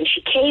back, and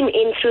she came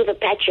in through the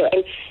patio,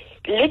 and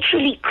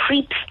literally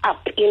creeps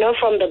up,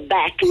 from the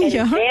back. And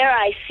there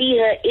I see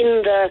her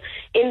in the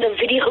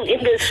video,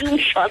 in the Zoom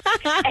shot.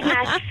 And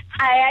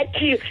I had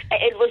to,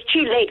 it was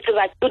too late because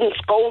I couldn't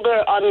scold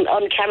her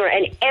on camera,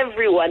 and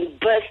everyone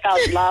burst out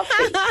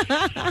laughing.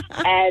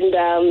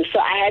 And so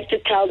I had to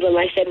tell them,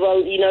 I said,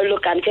 well,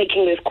 look, I'm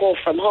taking this call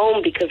from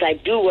home because I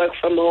do work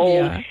from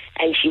home. Yeah.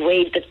 And she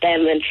waved at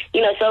them, and,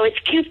 so it's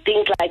cute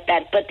things like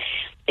that. But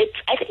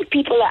I think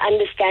people are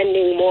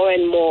understanding more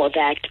and more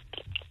that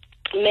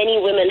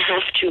many women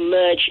have to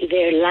merge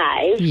their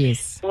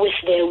lives with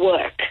their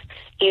work.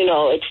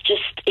 It's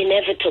just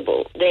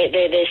inevitable.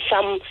 There's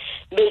some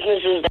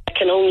businesses that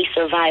can only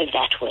survive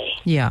that way.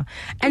 Yeah.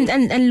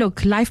 And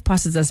look, life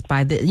passes us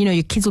by.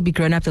 Your kids will be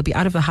grown up, they'll be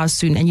out of the house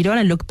soon, and you don't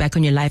want to look back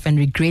on your life and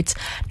regret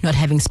not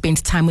having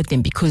spent time with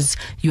them because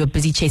you were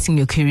busy chasing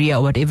your career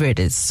or whatever it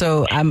is.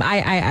 So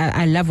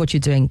I love what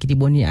you're doing,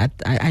 Kidiboni.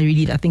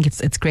 I think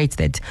it's great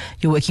that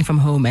you're working from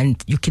home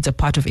and your kids are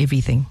part of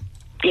everything.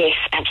 Yes,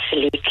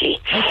 absolutely.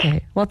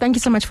 Okay. Well, thank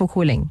you so much for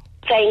calling.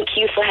 Thank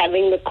you for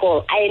having the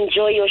call. I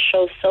enjoy your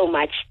show so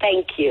much.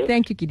 Thank you.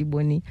 Thank you,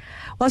 Kidiboni.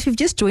 Well, if you've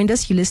just joined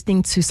us, you're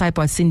listening to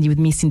Sidebar Sindi with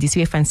me, Sindi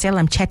Swefansel.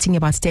 I'm chatting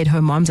about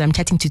stay-at-home moms. I'm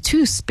chatting to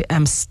two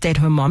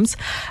stay-at-home moms,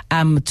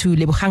 to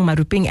Lebogang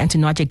Maruping and to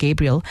Nadia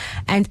Gabriel.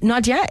 And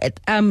Nadia,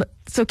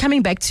 so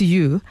coming back to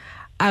you,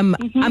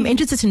 I'm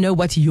interested to know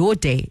what your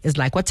day is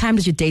like. What time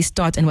does your day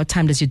start and what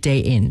time does your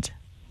day end?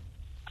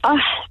 Oh,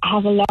 I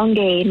have a long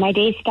day. My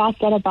day starts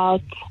at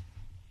about,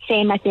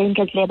 same as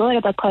level, at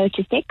about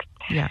 5:45.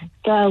 Yeah.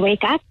 So I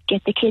wake up,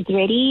 get the kids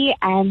ready,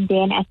 and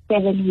then at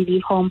 7 we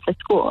leave home for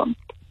school.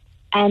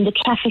 And the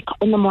traffic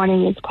in the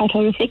morning is quite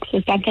horrific,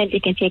 so sometimes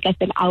it can take us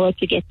an hour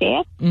to get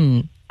there.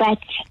 But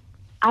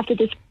after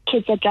the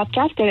kids are dropped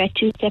off, they're at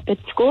 2 separate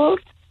schools.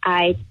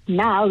 I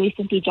now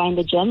recently joined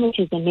the gym, which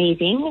is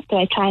amazing. So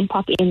I try and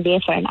pop in there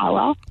for an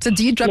hour. So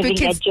do you drop your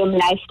kids? That gym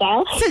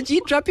lifestyle. So do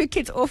you drop your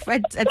kids off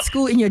at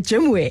school in your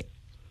gym wear?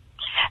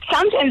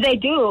 Sometimes I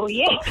do,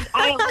 yes.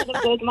 I am one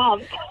of those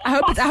moms. I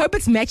hope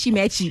it's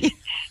matchy.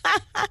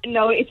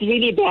 No, it's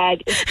really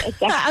bad.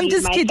 It's I'm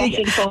just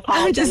kidding.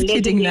 I'm just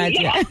kidding,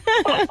 Nadia.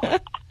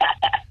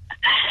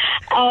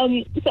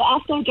 So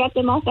after I drop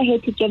them off, I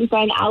head to gym for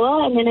an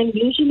hour, and then I'm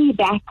usually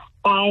back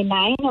by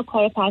 9 or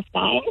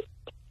 9:15.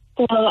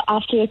 So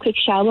after a quick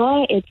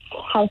shower, it's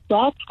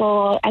housework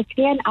for I'd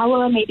say an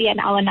hour, maybe an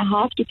hour and a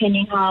half,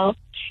 depending how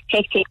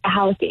hectic the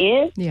house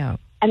is. Yeah.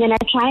 And then I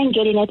try and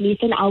get in at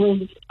least an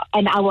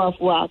hour of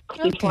work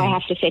before I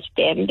have to fetch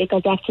them,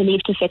 because I have to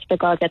leave to fetch the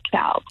girls at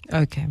 12.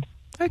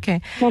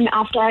 Okay. Then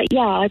after,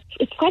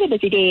 it's quite a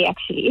busy day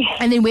actually.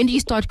 And then when do you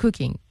start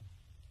cooking?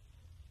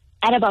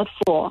 At about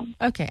 4.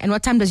 Okay. And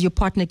what time does your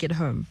partner get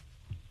home?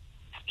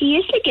 He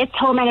usually gets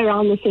home at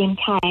around the same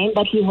time,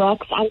 but he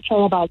works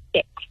until about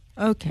 6.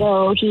 Okay.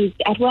 So he's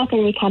at work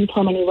and he comes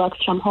home and he works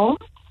from home.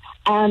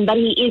 But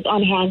he is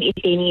on hand if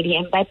they need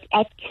him. But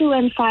at 2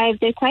 and 5,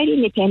 they're quite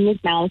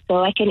independent now,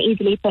 so I can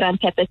easily put on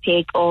Peppa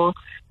Pig, or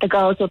the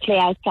girls will play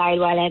outside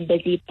while I'm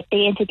busy, but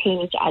they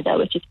entertain each other,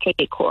 which is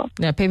pretty cool.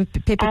 Yeah,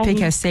 Peppa Pig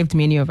has saved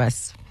many of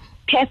us.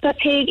 Peppa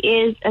Pig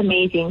is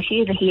amazing.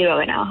 She's a hero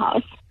in our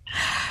house.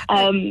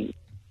 That's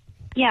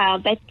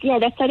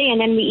Sunday, and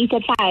then we eat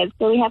at 5,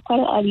 so we have quite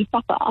an early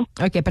supper.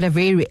 Okay, but a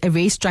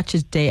very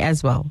structured day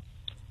as well.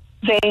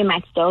 Very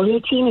much so.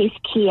 Routine is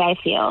key, I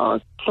feel,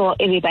 for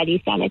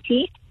everybody's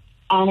sanity,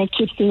 and it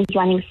keeps things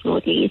running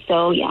smoothly.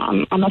 So,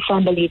 I'm a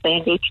firm believer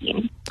in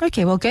routine.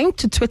 Okay, well, going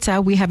to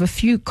Twitter, we have a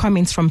few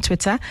comments from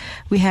Twitter.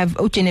 We have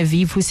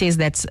Genevieve, who says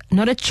that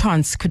not a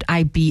chance could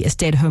I be a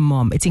stay-at-home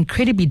mom. It's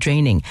incredibly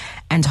draining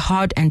and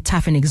hard and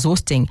tough and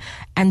exhausting.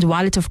 And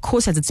while it, of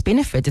course, has its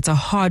benefit, it's a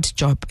hard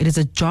job. It is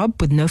a job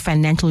with no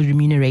financial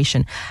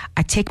remuneration.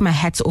 I take my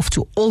hats off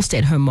to all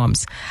stay-at-home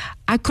moms.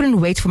 I couldn't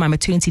wait for my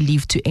maternity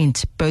leave to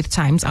end both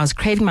times. I was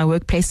craving my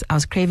workplace. I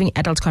was craving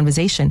adult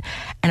conversation.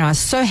 And I was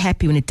so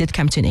happy when it did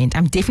come to an end.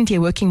 I'm definitely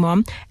a working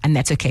mom, and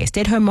that's okay.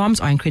 Stay-at-home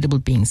moms are incredible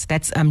beings.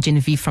 That's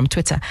Genevieve from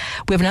Twitter.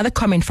 We have another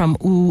comment from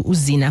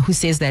Uzina, who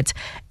says that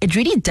it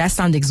really does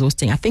sound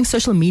exhausting. I think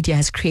social media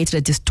has created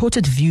a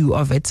distorted view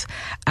of it,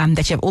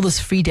 that you have all this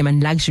freedom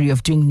and luxury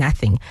of doing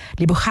nothing.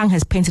 Lebogang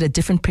has painted a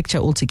different picture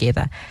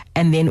altogether.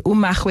 And then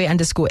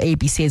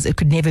Umahwe_AB says it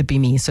could never be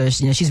me. So,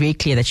 she's very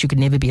clear that she could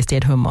never be a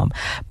stay-at-home mom.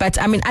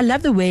 But I mean, I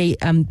love the way,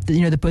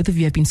 the both of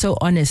you have been so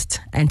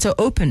honest and so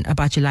open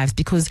about your lives,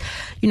 because,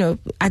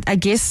 I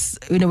guess,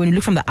 when you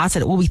look from the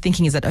outside, all we're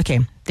thinking is that, okay,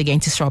 they're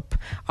going to shop.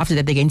 After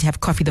that, they're going to have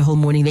coffee the whole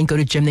morning, then go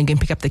to gym, then go and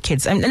pick up the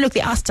kids. And look,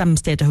 there are some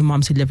stay-at-home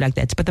moms who live like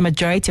that, but the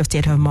majority of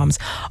stay-at-home moms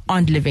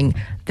aren't living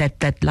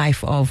that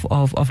life of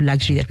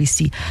luxury that we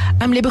see.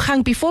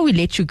 Lebogang, before we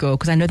let you go,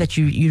 because I know that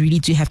you really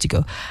do have to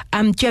go,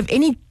 do you have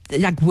any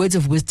words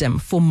of wisdom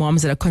for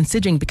moms that are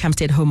considering becoming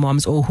stay-at-home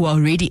moms, or who are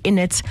already in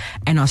it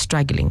and are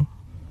struggling?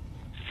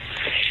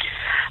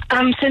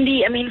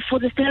 Cindy, I mean, for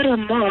the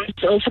stay-at-home moms,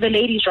 or for the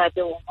ladies, right,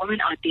 the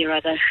women out there,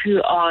 rather, who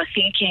are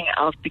thinking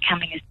of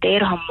becoming a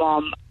stay-at-home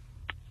mom,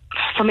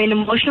 from an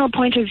emotional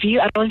point of view,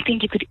 I don't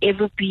think you could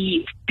ever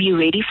be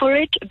ready for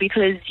it,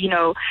 because,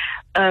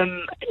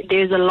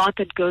 there's a lot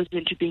that goes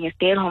into being a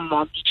stay-at-home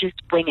mom. You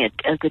just wing it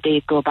as the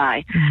days go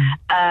by.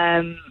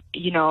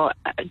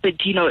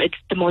 It's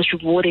the most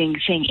rewarding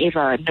thing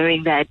ever,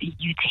 knowing that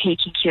you're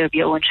taking care of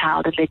your own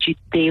child and that you're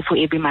there for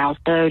every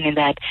milestone and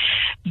that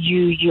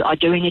you are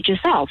doing it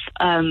yourself.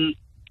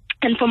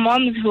 And for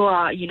moms who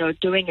are,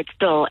 doing it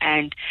still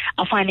and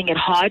are finding it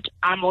hard,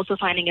 I'm also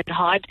finding it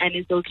hard, and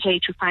it's okay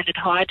to find it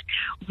hard.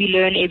 We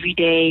learn every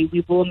day.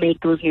 We will make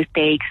those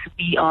mistakes.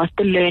 We are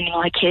still learning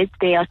our kids.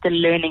 They are still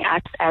learning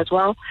us as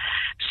well.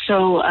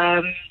 So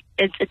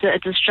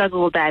it's a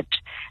struggle that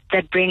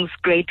brings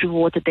great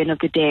rewards at the end of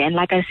the day. And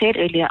like I said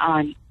earlier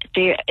on,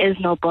 there is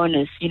no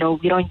bonus. We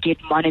don't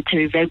get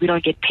monetary value. We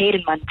don't get paid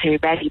in monetary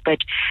value, but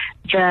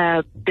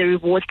the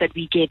rewards that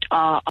we get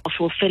are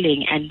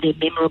fulfilling and they're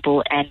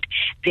memorable and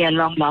they're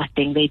long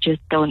lasting. They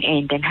just don't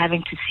end. And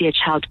having to see a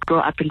child grow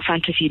up in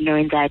front of you,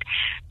 knowing that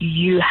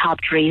you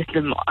helped raise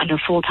them on a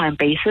full-time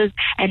basis,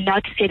 and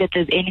not to say that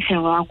there's anything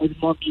wrong with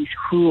mommies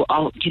who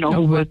are,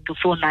 who work the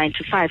full 9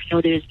 to 5.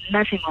 No, there's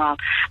nothing wrong.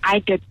 I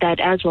did that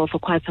as well for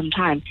quite some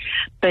time.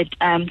 But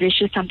there's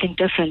just something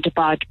different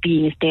about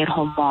being a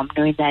stay-at-home mom,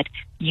 knowing that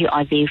you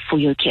are there for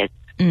your kids.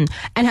 And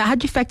how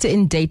do you factor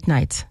in date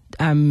night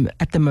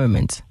at the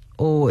moment?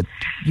 Or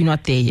you're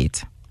not there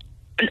yet?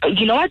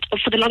 You know what?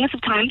 For the longest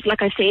of times,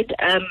 like I said,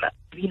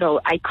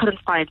 I couldn't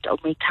find or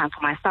make time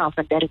for myself,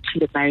 and that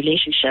included my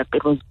relationship.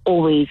 It was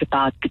always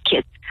about the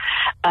kids.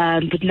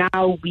 But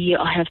now we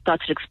have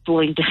started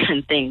exploring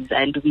different things,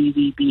 and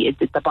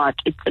it's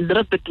a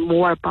little bit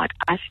more about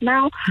us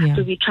now. Yeah.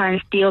 So we try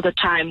and steal the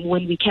time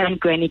when we can.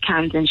 Granny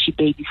comes and she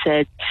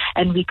babysits,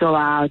 and we go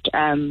out.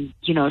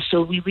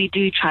 So we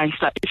do try and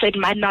start. So it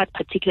might not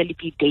particularly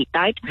be date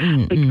night,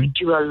 but we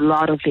do a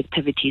lot of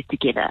activities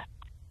together.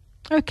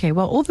 Okay,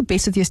 well, all the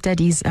best with your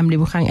studies,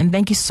 Lebogang, and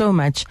thank you so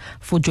much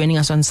for joining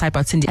us on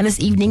Sidebar Sindi. And this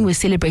evening, we're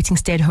celebrating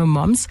stay-at-home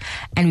moms,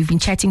 and we've been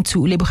chatting to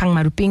Lebogang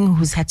Maruping,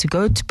 who's had to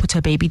go to put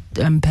her baby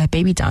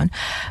down.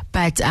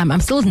 But I'm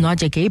still with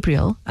Nadia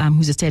Gabriel,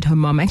 who's a stay-at-home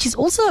mom, and she's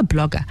also a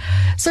blogger.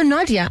 So,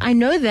 Nadia, I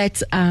know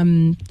that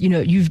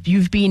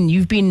you've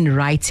been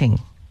writing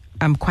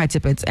quite a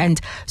bit,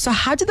 and so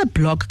how did the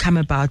blog come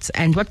about,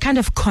 and what kind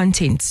of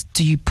content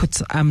do you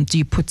put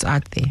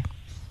out there?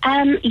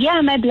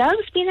 My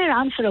blog's been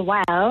around for a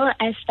while.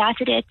 I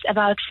started it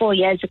about 4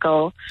 years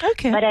ago.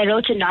 Okay. But I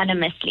wrote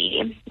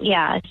anonymously.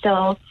 Yeah,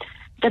 so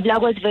the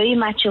blog was very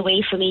much a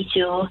way for me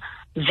to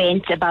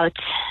vent about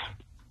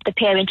the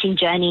parenting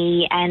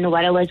journey and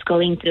what I was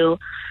going through.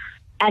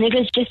 And it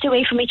was just a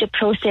way for me to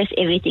process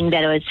everything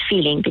that I was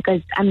feeling,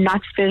 because I'm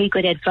not very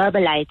good at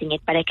verbalizing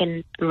it, but I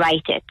can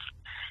write it.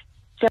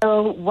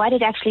 So what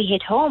it actually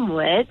hit home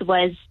with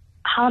was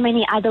how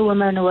many other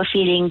women were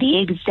feeling the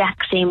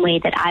exact same way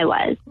that I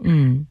was.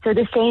 So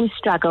the same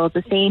struggles,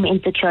 the same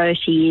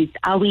insecurities.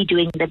 Are we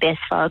doing the best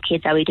for our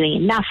kids? Are we doing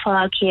enough for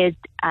our kids?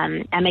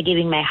 Am I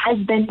giving my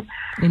husband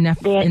enough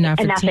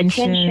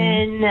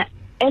attention?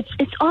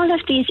 It's all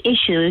of these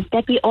issues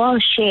that we all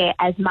share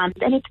as moms.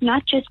 And it's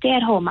not just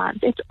stay-at-home moms.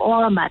 It's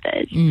all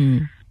mothers.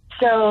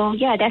 So,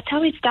 that's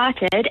how it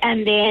started.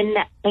 And then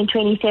in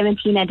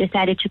 2017, I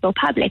decided to go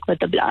public with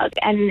the blog.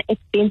 And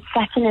it's been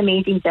such an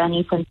amazing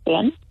journey since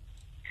then.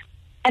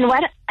 And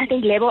what I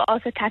think Lebo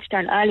also touched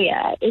on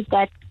earlier is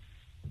that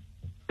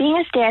being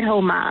a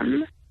stay-at-home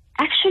mom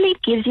actually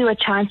gives you a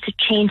chance to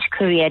change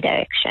career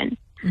direction.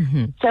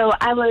 So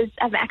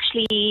I've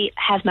actually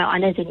have my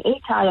honors in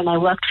HR, and I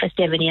worked for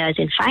 7 years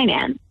in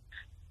finance,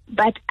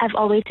 but I've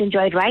always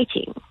enjoyed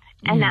writing.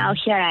 And now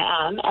here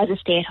I am as a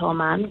stay-at-home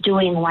mom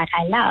doing what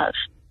I love.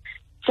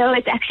 So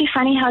it's actually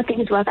funny how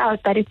things work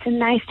out, but it's a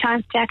nice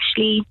chance to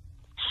actually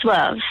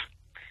swerve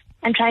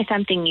and try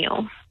something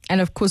new. And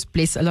of course,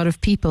 bless a lot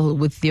of people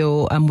with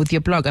your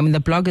blog. I mean,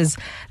 the blog is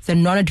the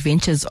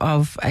non-adventures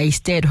of a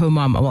stay-at-home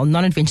mom. Well,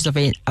 non-adventures of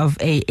a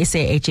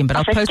SAHM. But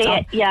I'll post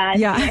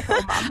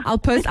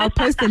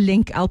the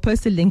link. I'll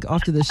post the link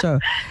after the show.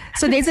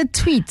 So there's a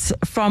tweet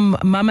from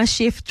Mama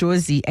Chef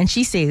Josie, and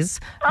she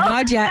says,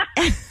 Nadia.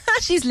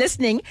 She's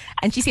listening,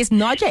 and she says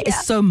Nadia is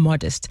so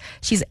modest.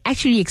 She's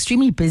actually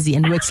extremely busy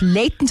and works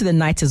late into the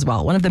night as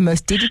well. One of the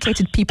most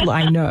dedicated people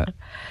I know.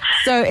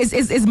 So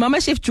is Mama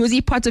Chef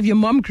Josie part of your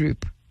mom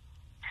group?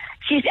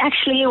 She's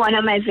actually one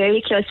of my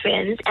very close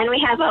friends, and we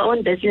have our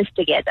own business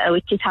together,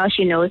 which is how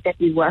she knows that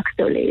we work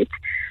so late,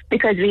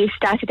 because we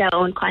started our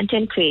own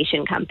content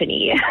creation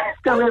company.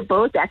 So we're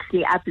both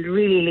actually up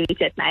really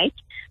late at night.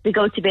 We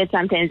go to bed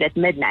sometimes at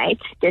midnight,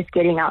 just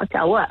getting out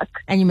our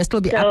work. And you must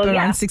still be up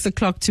around 6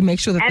 o'clock to make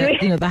sure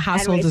that the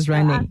household is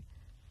running.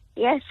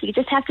 Yes, you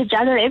just have to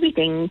juggle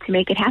everything to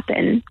make it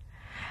happen.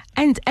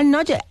 And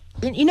Nadia,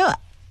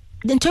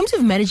 in terms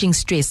of managing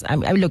stress,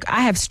 look,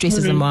 I have stress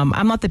as a mom.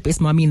 I'm not the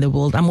best mommy in the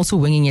world. I'm also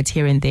winging it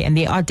here and there. And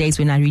there are days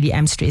when I really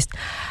am stressed.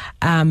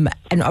 And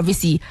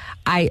obviously,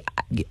 I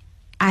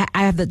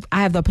have the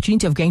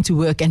opportunity of going to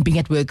work and being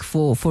at work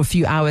for a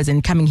few hours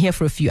and coming here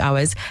for a few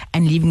hours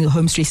and leaving the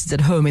home stresses at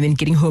home and then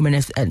getting home and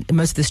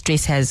most of the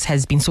stress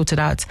has been sorted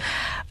out.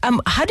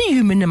 How do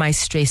you minimize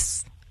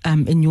stress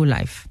in your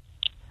life?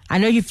 I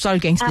know you've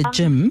started going to the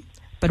gym.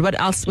 But what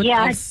else? What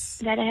else?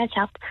 That has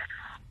helped.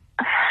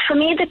 For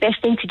me, the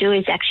best thing to do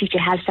is actually to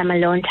have some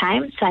alone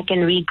time so I can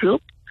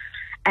regroup.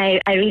 I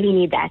really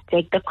need that.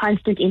 Like the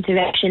constant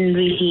interaction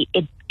really,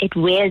 it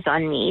wears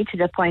on me to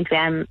the point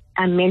where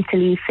I'm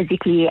mentally,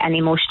 physically, and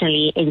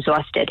emotionally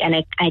exhausted, and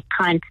I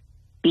can't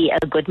be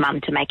a good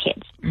mom to my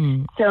kids.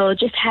 So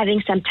just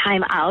having some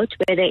time out,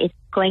 whether it's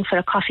going for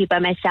a coffee by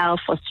myself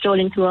or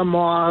strolling through a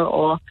mall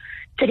or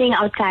sitting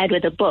outside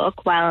with a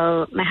book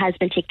while my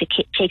husband takes the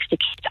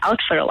kids out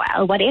for a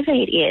while, whatever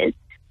it is,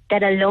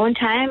 that alone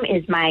time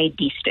is my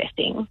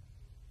de-stressing.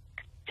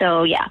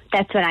 So yeah,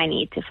 that's what I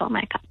need to fill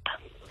my cup.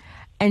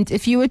 And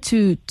if you were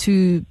to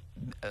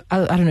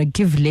I don't know,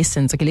 give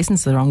lessons, okay,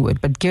 lessons is the wrong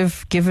word, but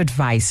give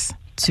advice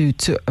to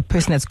a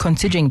person that's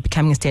considering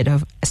becoming a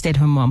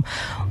stay-at-home mom,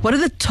 what are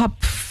the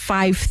top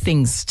 5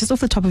 things, just off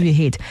the top of your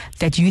head,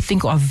 that you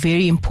think are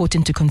very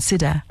important to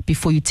consider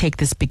before you take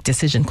this big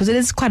decision? Because it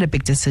is quite a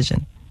big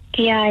decision.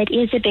 Yeah, it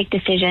is a big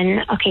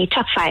decision. Okay,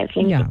 top 5.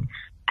 Yeah.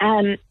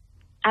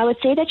 I would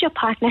say that your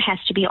partner has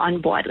to be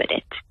on board with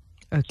it.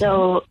 Okay.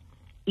 So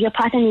your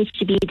partner needs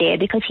to be there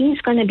because he's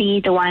going to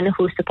be the one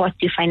who supports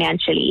you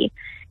financially.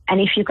 And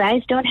if you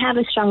guys don't have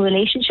a strong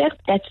relationship,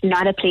 that's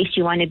not a place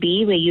you want to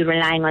be, where you're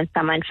relying on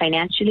someone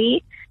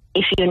financially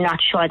if you're not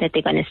sure that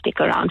they're going to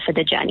stick around for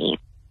the journey.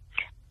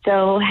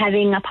 So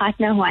having a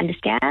partner who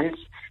understands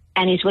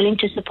and is willing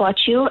to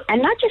support you,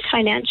 and not just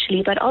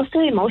financially, but also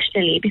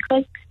emotionally,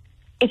 because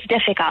it's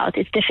difficult.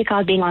 It's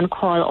difficult being on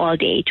call all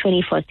day,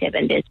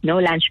 24/7. There's no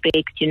lunch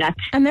breaks. You're not.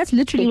 And that's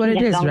literally what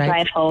it is, long right?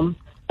 Drive home.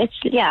 It's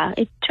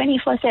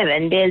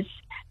 24/7.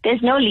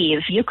 There's no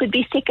leave. You could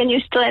be sick and you're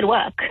still at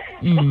work.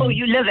 So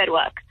you live at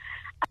work.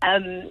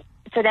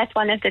 So that's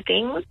one of the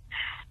things.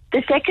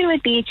 The second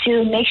would be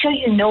to make sure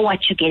you know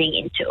what you're getting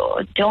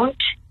into.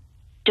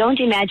 Don't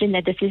imagine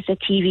that this is the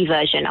TV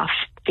version of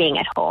staying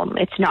at home.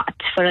 It's not.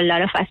 For a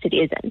lot of us, it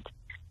isn't.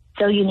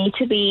 So you need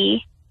to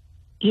be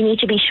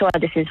sure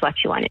this is what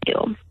you want to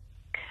do.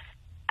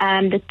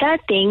 The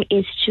third thing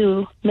is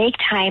to make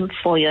time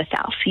for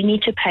yourself. You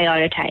need to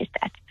prioritize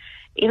that.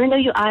 Even though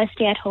you are a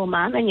stay-at-home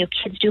mom and your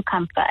kids do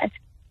come first,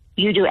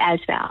 you do as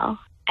well.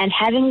 And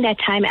having that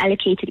time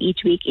allocated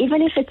each week,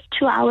 even if it's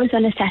 2 hours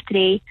on a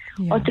Saturday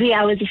or 3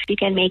 hours if you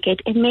can make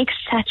it, it makes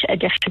such a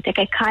difference. Like,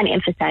 I can't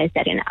emphasize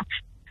that enough.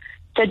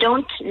 So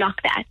don't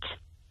knock that.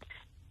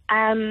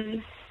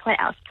 What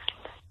else?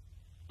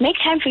 Make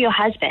time for your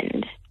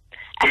husband.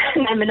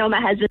 I know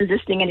my husband's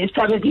listening and he's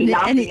probably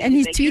laughing. And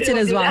he's tweeted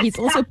as well. He's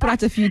also put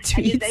out a few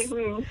tweets. He's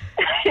like,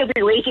 he'll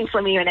be waiting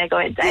for me when I go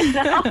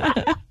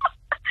inside.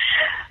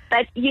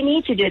 But you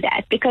need to do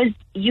that because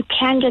you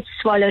can get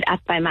swallowed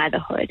up by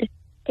motherhood.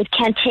 It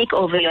can take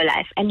over your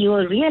life. And you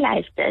will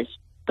realize this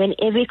when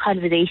every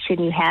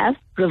conversation you have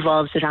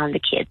revolves around the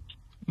kids.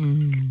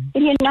 And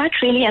you're not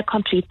really a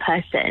complete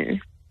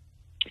person.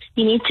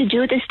 You need to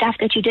do the stuff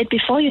that you did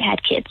before you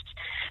had kids.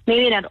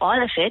 Maybe not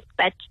all of it,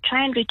 but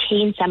try and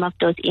retain some of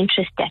those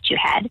interests that you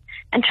had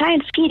and try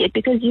and feed it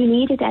because you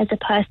need it as a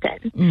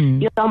person.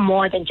 You are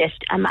more than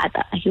just a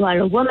mother. You are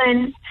a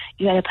woman.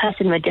 You are a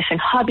person with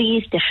different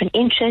hobbies, different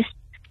interests,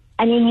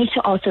 and you need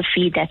to also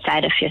feed that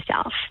side of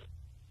yourself.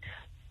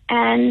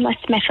 And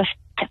what's my 5th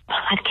tip?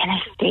 What can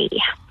I say?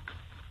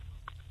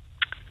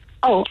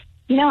 Oh,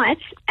 you know what?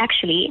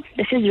 Actually,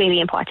 this is really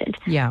important.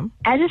 Yeah.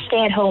 As a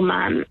stay-at-home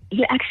mom,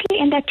 you actually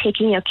end up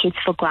taking your kids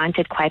for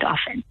granted quite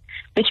often,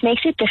 which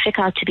makes it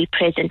difficult to be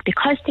present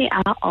because they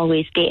are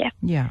always there.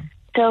 Yeah.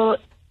 So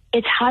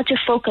it's hard to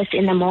focus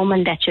in the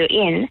moment that you're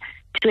in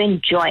to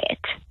enjoy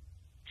it.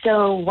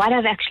 So what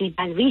I've actually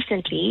done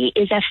recently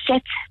is I've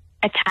set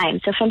a time.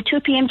 So from 2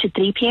 p.m. to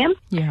 3 p.m.,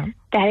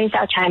 that is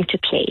our time to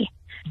play.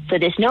 So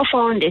there's no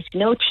phone, there's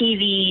no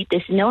TV,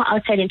 there's no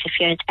outside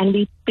interference, and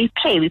we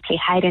play. We play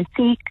hide and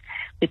seek,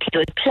 we play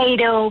with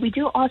Play-Doh, we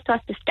do all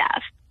sorts of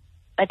stuff.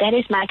 But that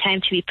is my time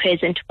to be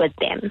present with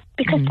them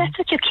because that's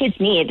what your kids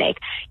need. Like,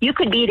 you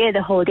could be there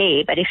the whole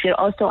day, but if you're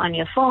also on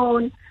your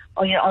phone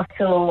or you're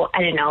also,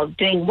 I don't know,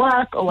 doing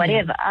work or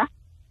whatever,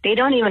 they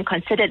don't even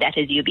consider that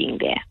as you being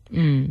there.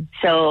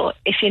 So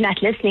if you're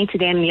not listening to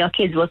them, your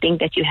kids will think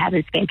that you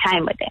haven't spent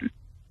time with them.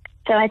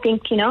 So I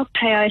think,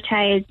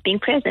 prioritize being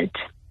present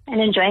and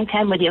enjoying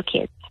time with your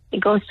kids. It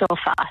goes so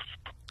fast.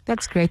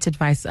 That's great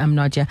advice,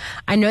 Nadia.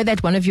 I know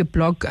that one of your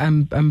blog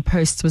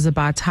posts was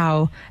about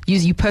how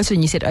you posted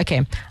and you said,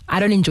 okay, I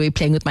don't enjoy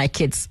playing with my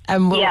kids.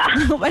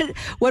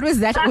 What was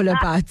that all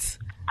about?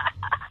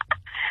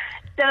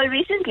 So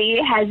recently,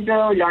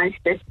 Hasbro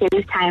launched the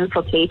Save Time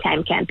for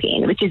Playtime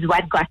campaign, which is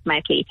what got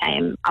my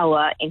Playtime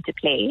hour into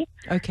play.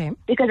 Okay.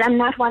 Because I'm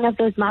not one of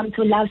those moms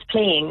who loves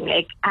playing.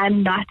 Like,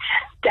 I'm not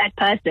that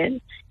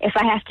person. If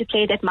I have to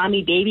play that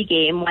mommy baby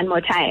game one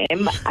more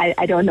time,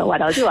 I don't know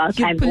what I'll do. I'll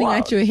climb the wall. You're pulling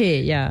out your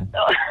hair, yeah.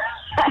 So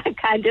I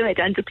can't do it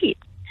on repeat.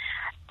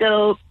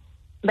 So,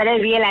 but I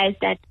realized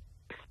that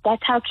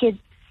that's how kids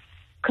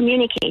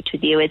communicate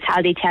with you. It's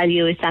how they tell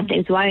you if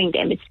something's worrying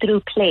them. It's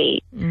through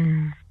play.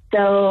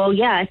 So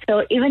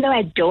even though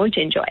I don't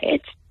enjoy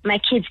it, my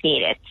kids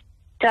need it.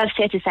 So I've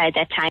set aside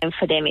that time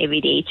for them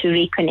every day to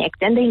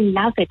reconnect, and they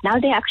love it. Now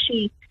they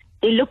actually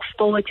look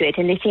forward to it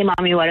and they say,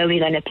 "Mommy, what are we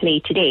going to play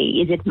today?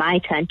 Is it my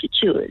turn to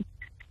choose?"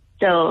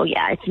 So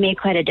yeah, it's made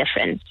quite a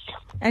difference.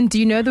 And do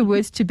you know the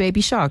words to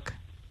Baby Shark?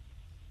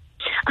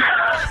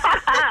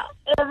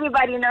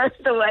 Everybody knows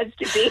the words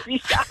to Baby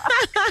Shark.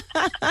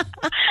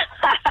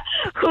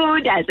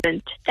 Who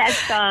doesn't?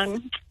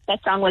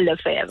 That song will live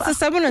forever. So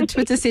someone on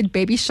Twitter said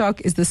Baby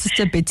Shark is the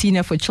Sister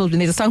Bettina for children.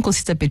 There's a song called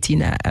Sister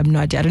Bettina. I don't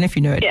know if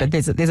you know it, but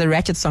there's a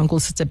ratchet song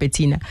called Sister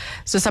Bettina.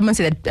 So someone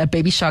said that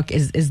Baby Shark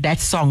is that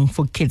song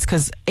for kids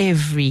because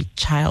every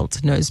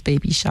child knows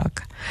Baby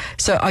Shark.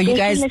 So are you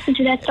guys... They listen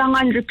to that song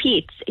on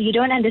repeat. You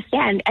don't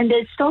understand. And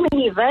there's so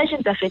many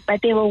versions of it,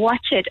 but they will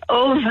watch it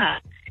over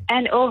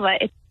and over.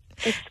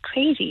 It's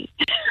crazy.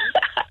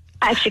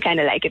 I actually kind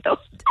of like it though.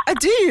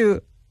 Do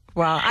you?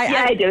 Wow.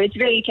 I do. It's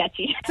very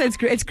catchy. So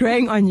it's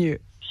growing on you.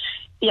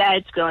 Yeah,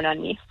 it's grown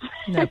on me.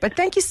 No, but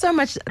thank you so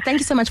much. Thank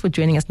you so much for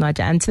joining us,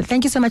 Nadia. And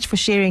thank you so much for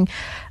sharing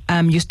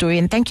your story.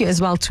 And thank you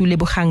as well to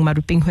Lebogang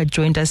Maruping, who had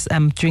joined us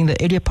during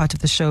the earlier part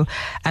of the show,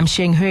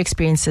 sharing her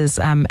experiences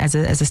as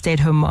a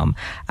stay-at-home mom.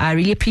 I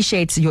really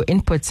appreciate your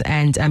input,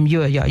 and you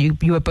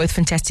were both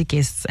fantastic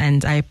guests,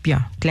 and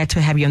glad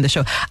to have you on the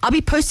show. I'll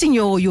be posting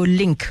your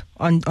link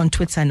on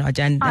Twitter,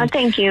 Nadia. And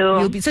thank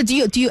you. So do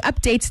you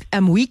update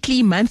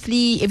weekly,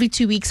 monthly, every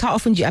 2 weeks? How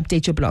often do you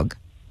update your blog?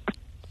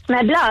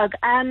 My blog,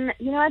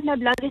 you know what? My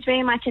blog is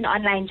very much an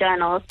online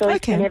journal. So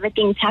whenever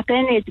things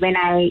happen is when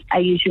I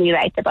usually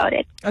write about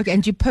it. Okay,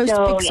 and do you post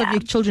pics of your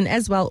children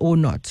as well or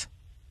not?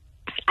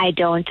 I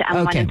don't.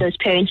 I'm one of those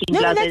parenting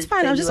bloggers. No, that's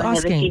fine. I was just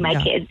asking. Never see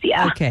my kids.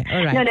 Yeah. Okay,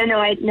 all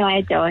right. No,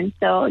 I don't.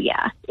 So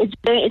yeah,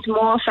 it's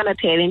more from a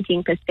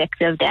parenting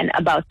perspective than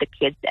about the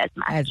kids as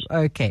much.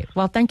 Okay.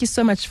 Well, thank you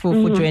so much for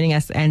joining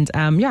us, and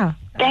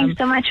Thanks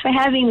so much for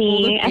having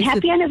me, and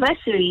happy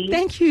anniversary.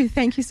 Thank you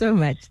so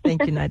much.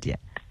 Thank you, Nadia.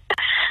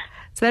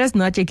 So that is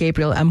Nadia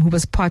Gabriel, who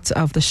was part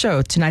of the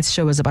show. Tonight's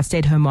show was about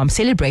stay-at-home moms,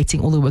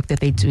 celebrating all the work that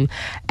they do.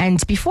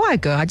 And before I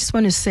go, I just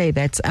want to say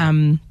that,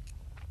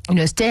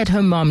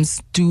 stay-at-home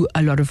moms do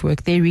a lot of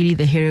work. They're really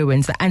the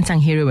heroines, the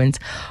unsung heroines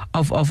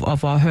of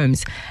our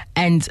homes.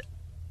 And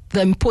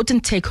the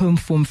important take-home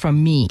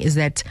from me is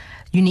that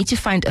you need to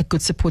find a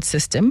good support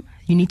system.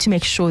 You need to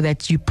make sure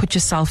that you put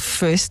yourself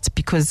first,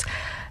 because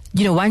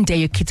one day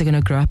your kids are going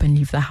to grow up and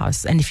leave the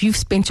house. And if you've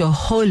spent your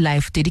whole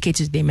life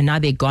dedicated to them and now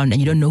they're gone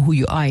and you don't know who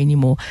you are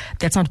anymore,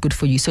 that's not good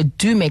for you. So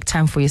do make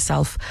time for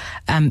yourself.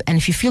 And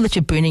if you feel that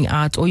you're burning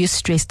out or you're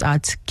stressed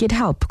out, get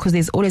help, because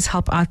there's always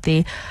help out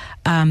there.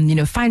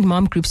 Find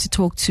mom groups to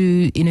talk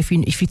to. If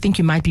you think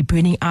you might be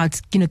burning out,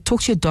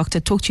 talk to your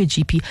doctor, talk to your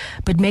GP,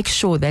 but make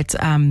sure that,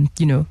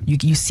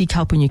 you seek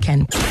help when you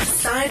can.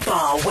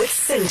 Sidebar with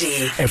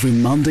Sindi. Every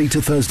Monday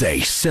to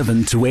Thursday,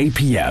 7 to 8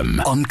 p.m.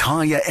 on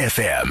Kaya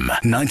FM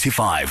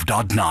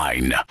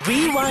 95.9.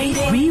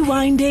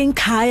 Rewinding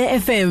Kaya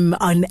FM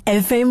on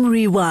FM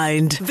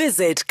Rewind.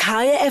 Visit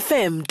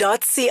kayafm.co.za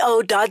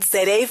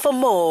for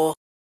more.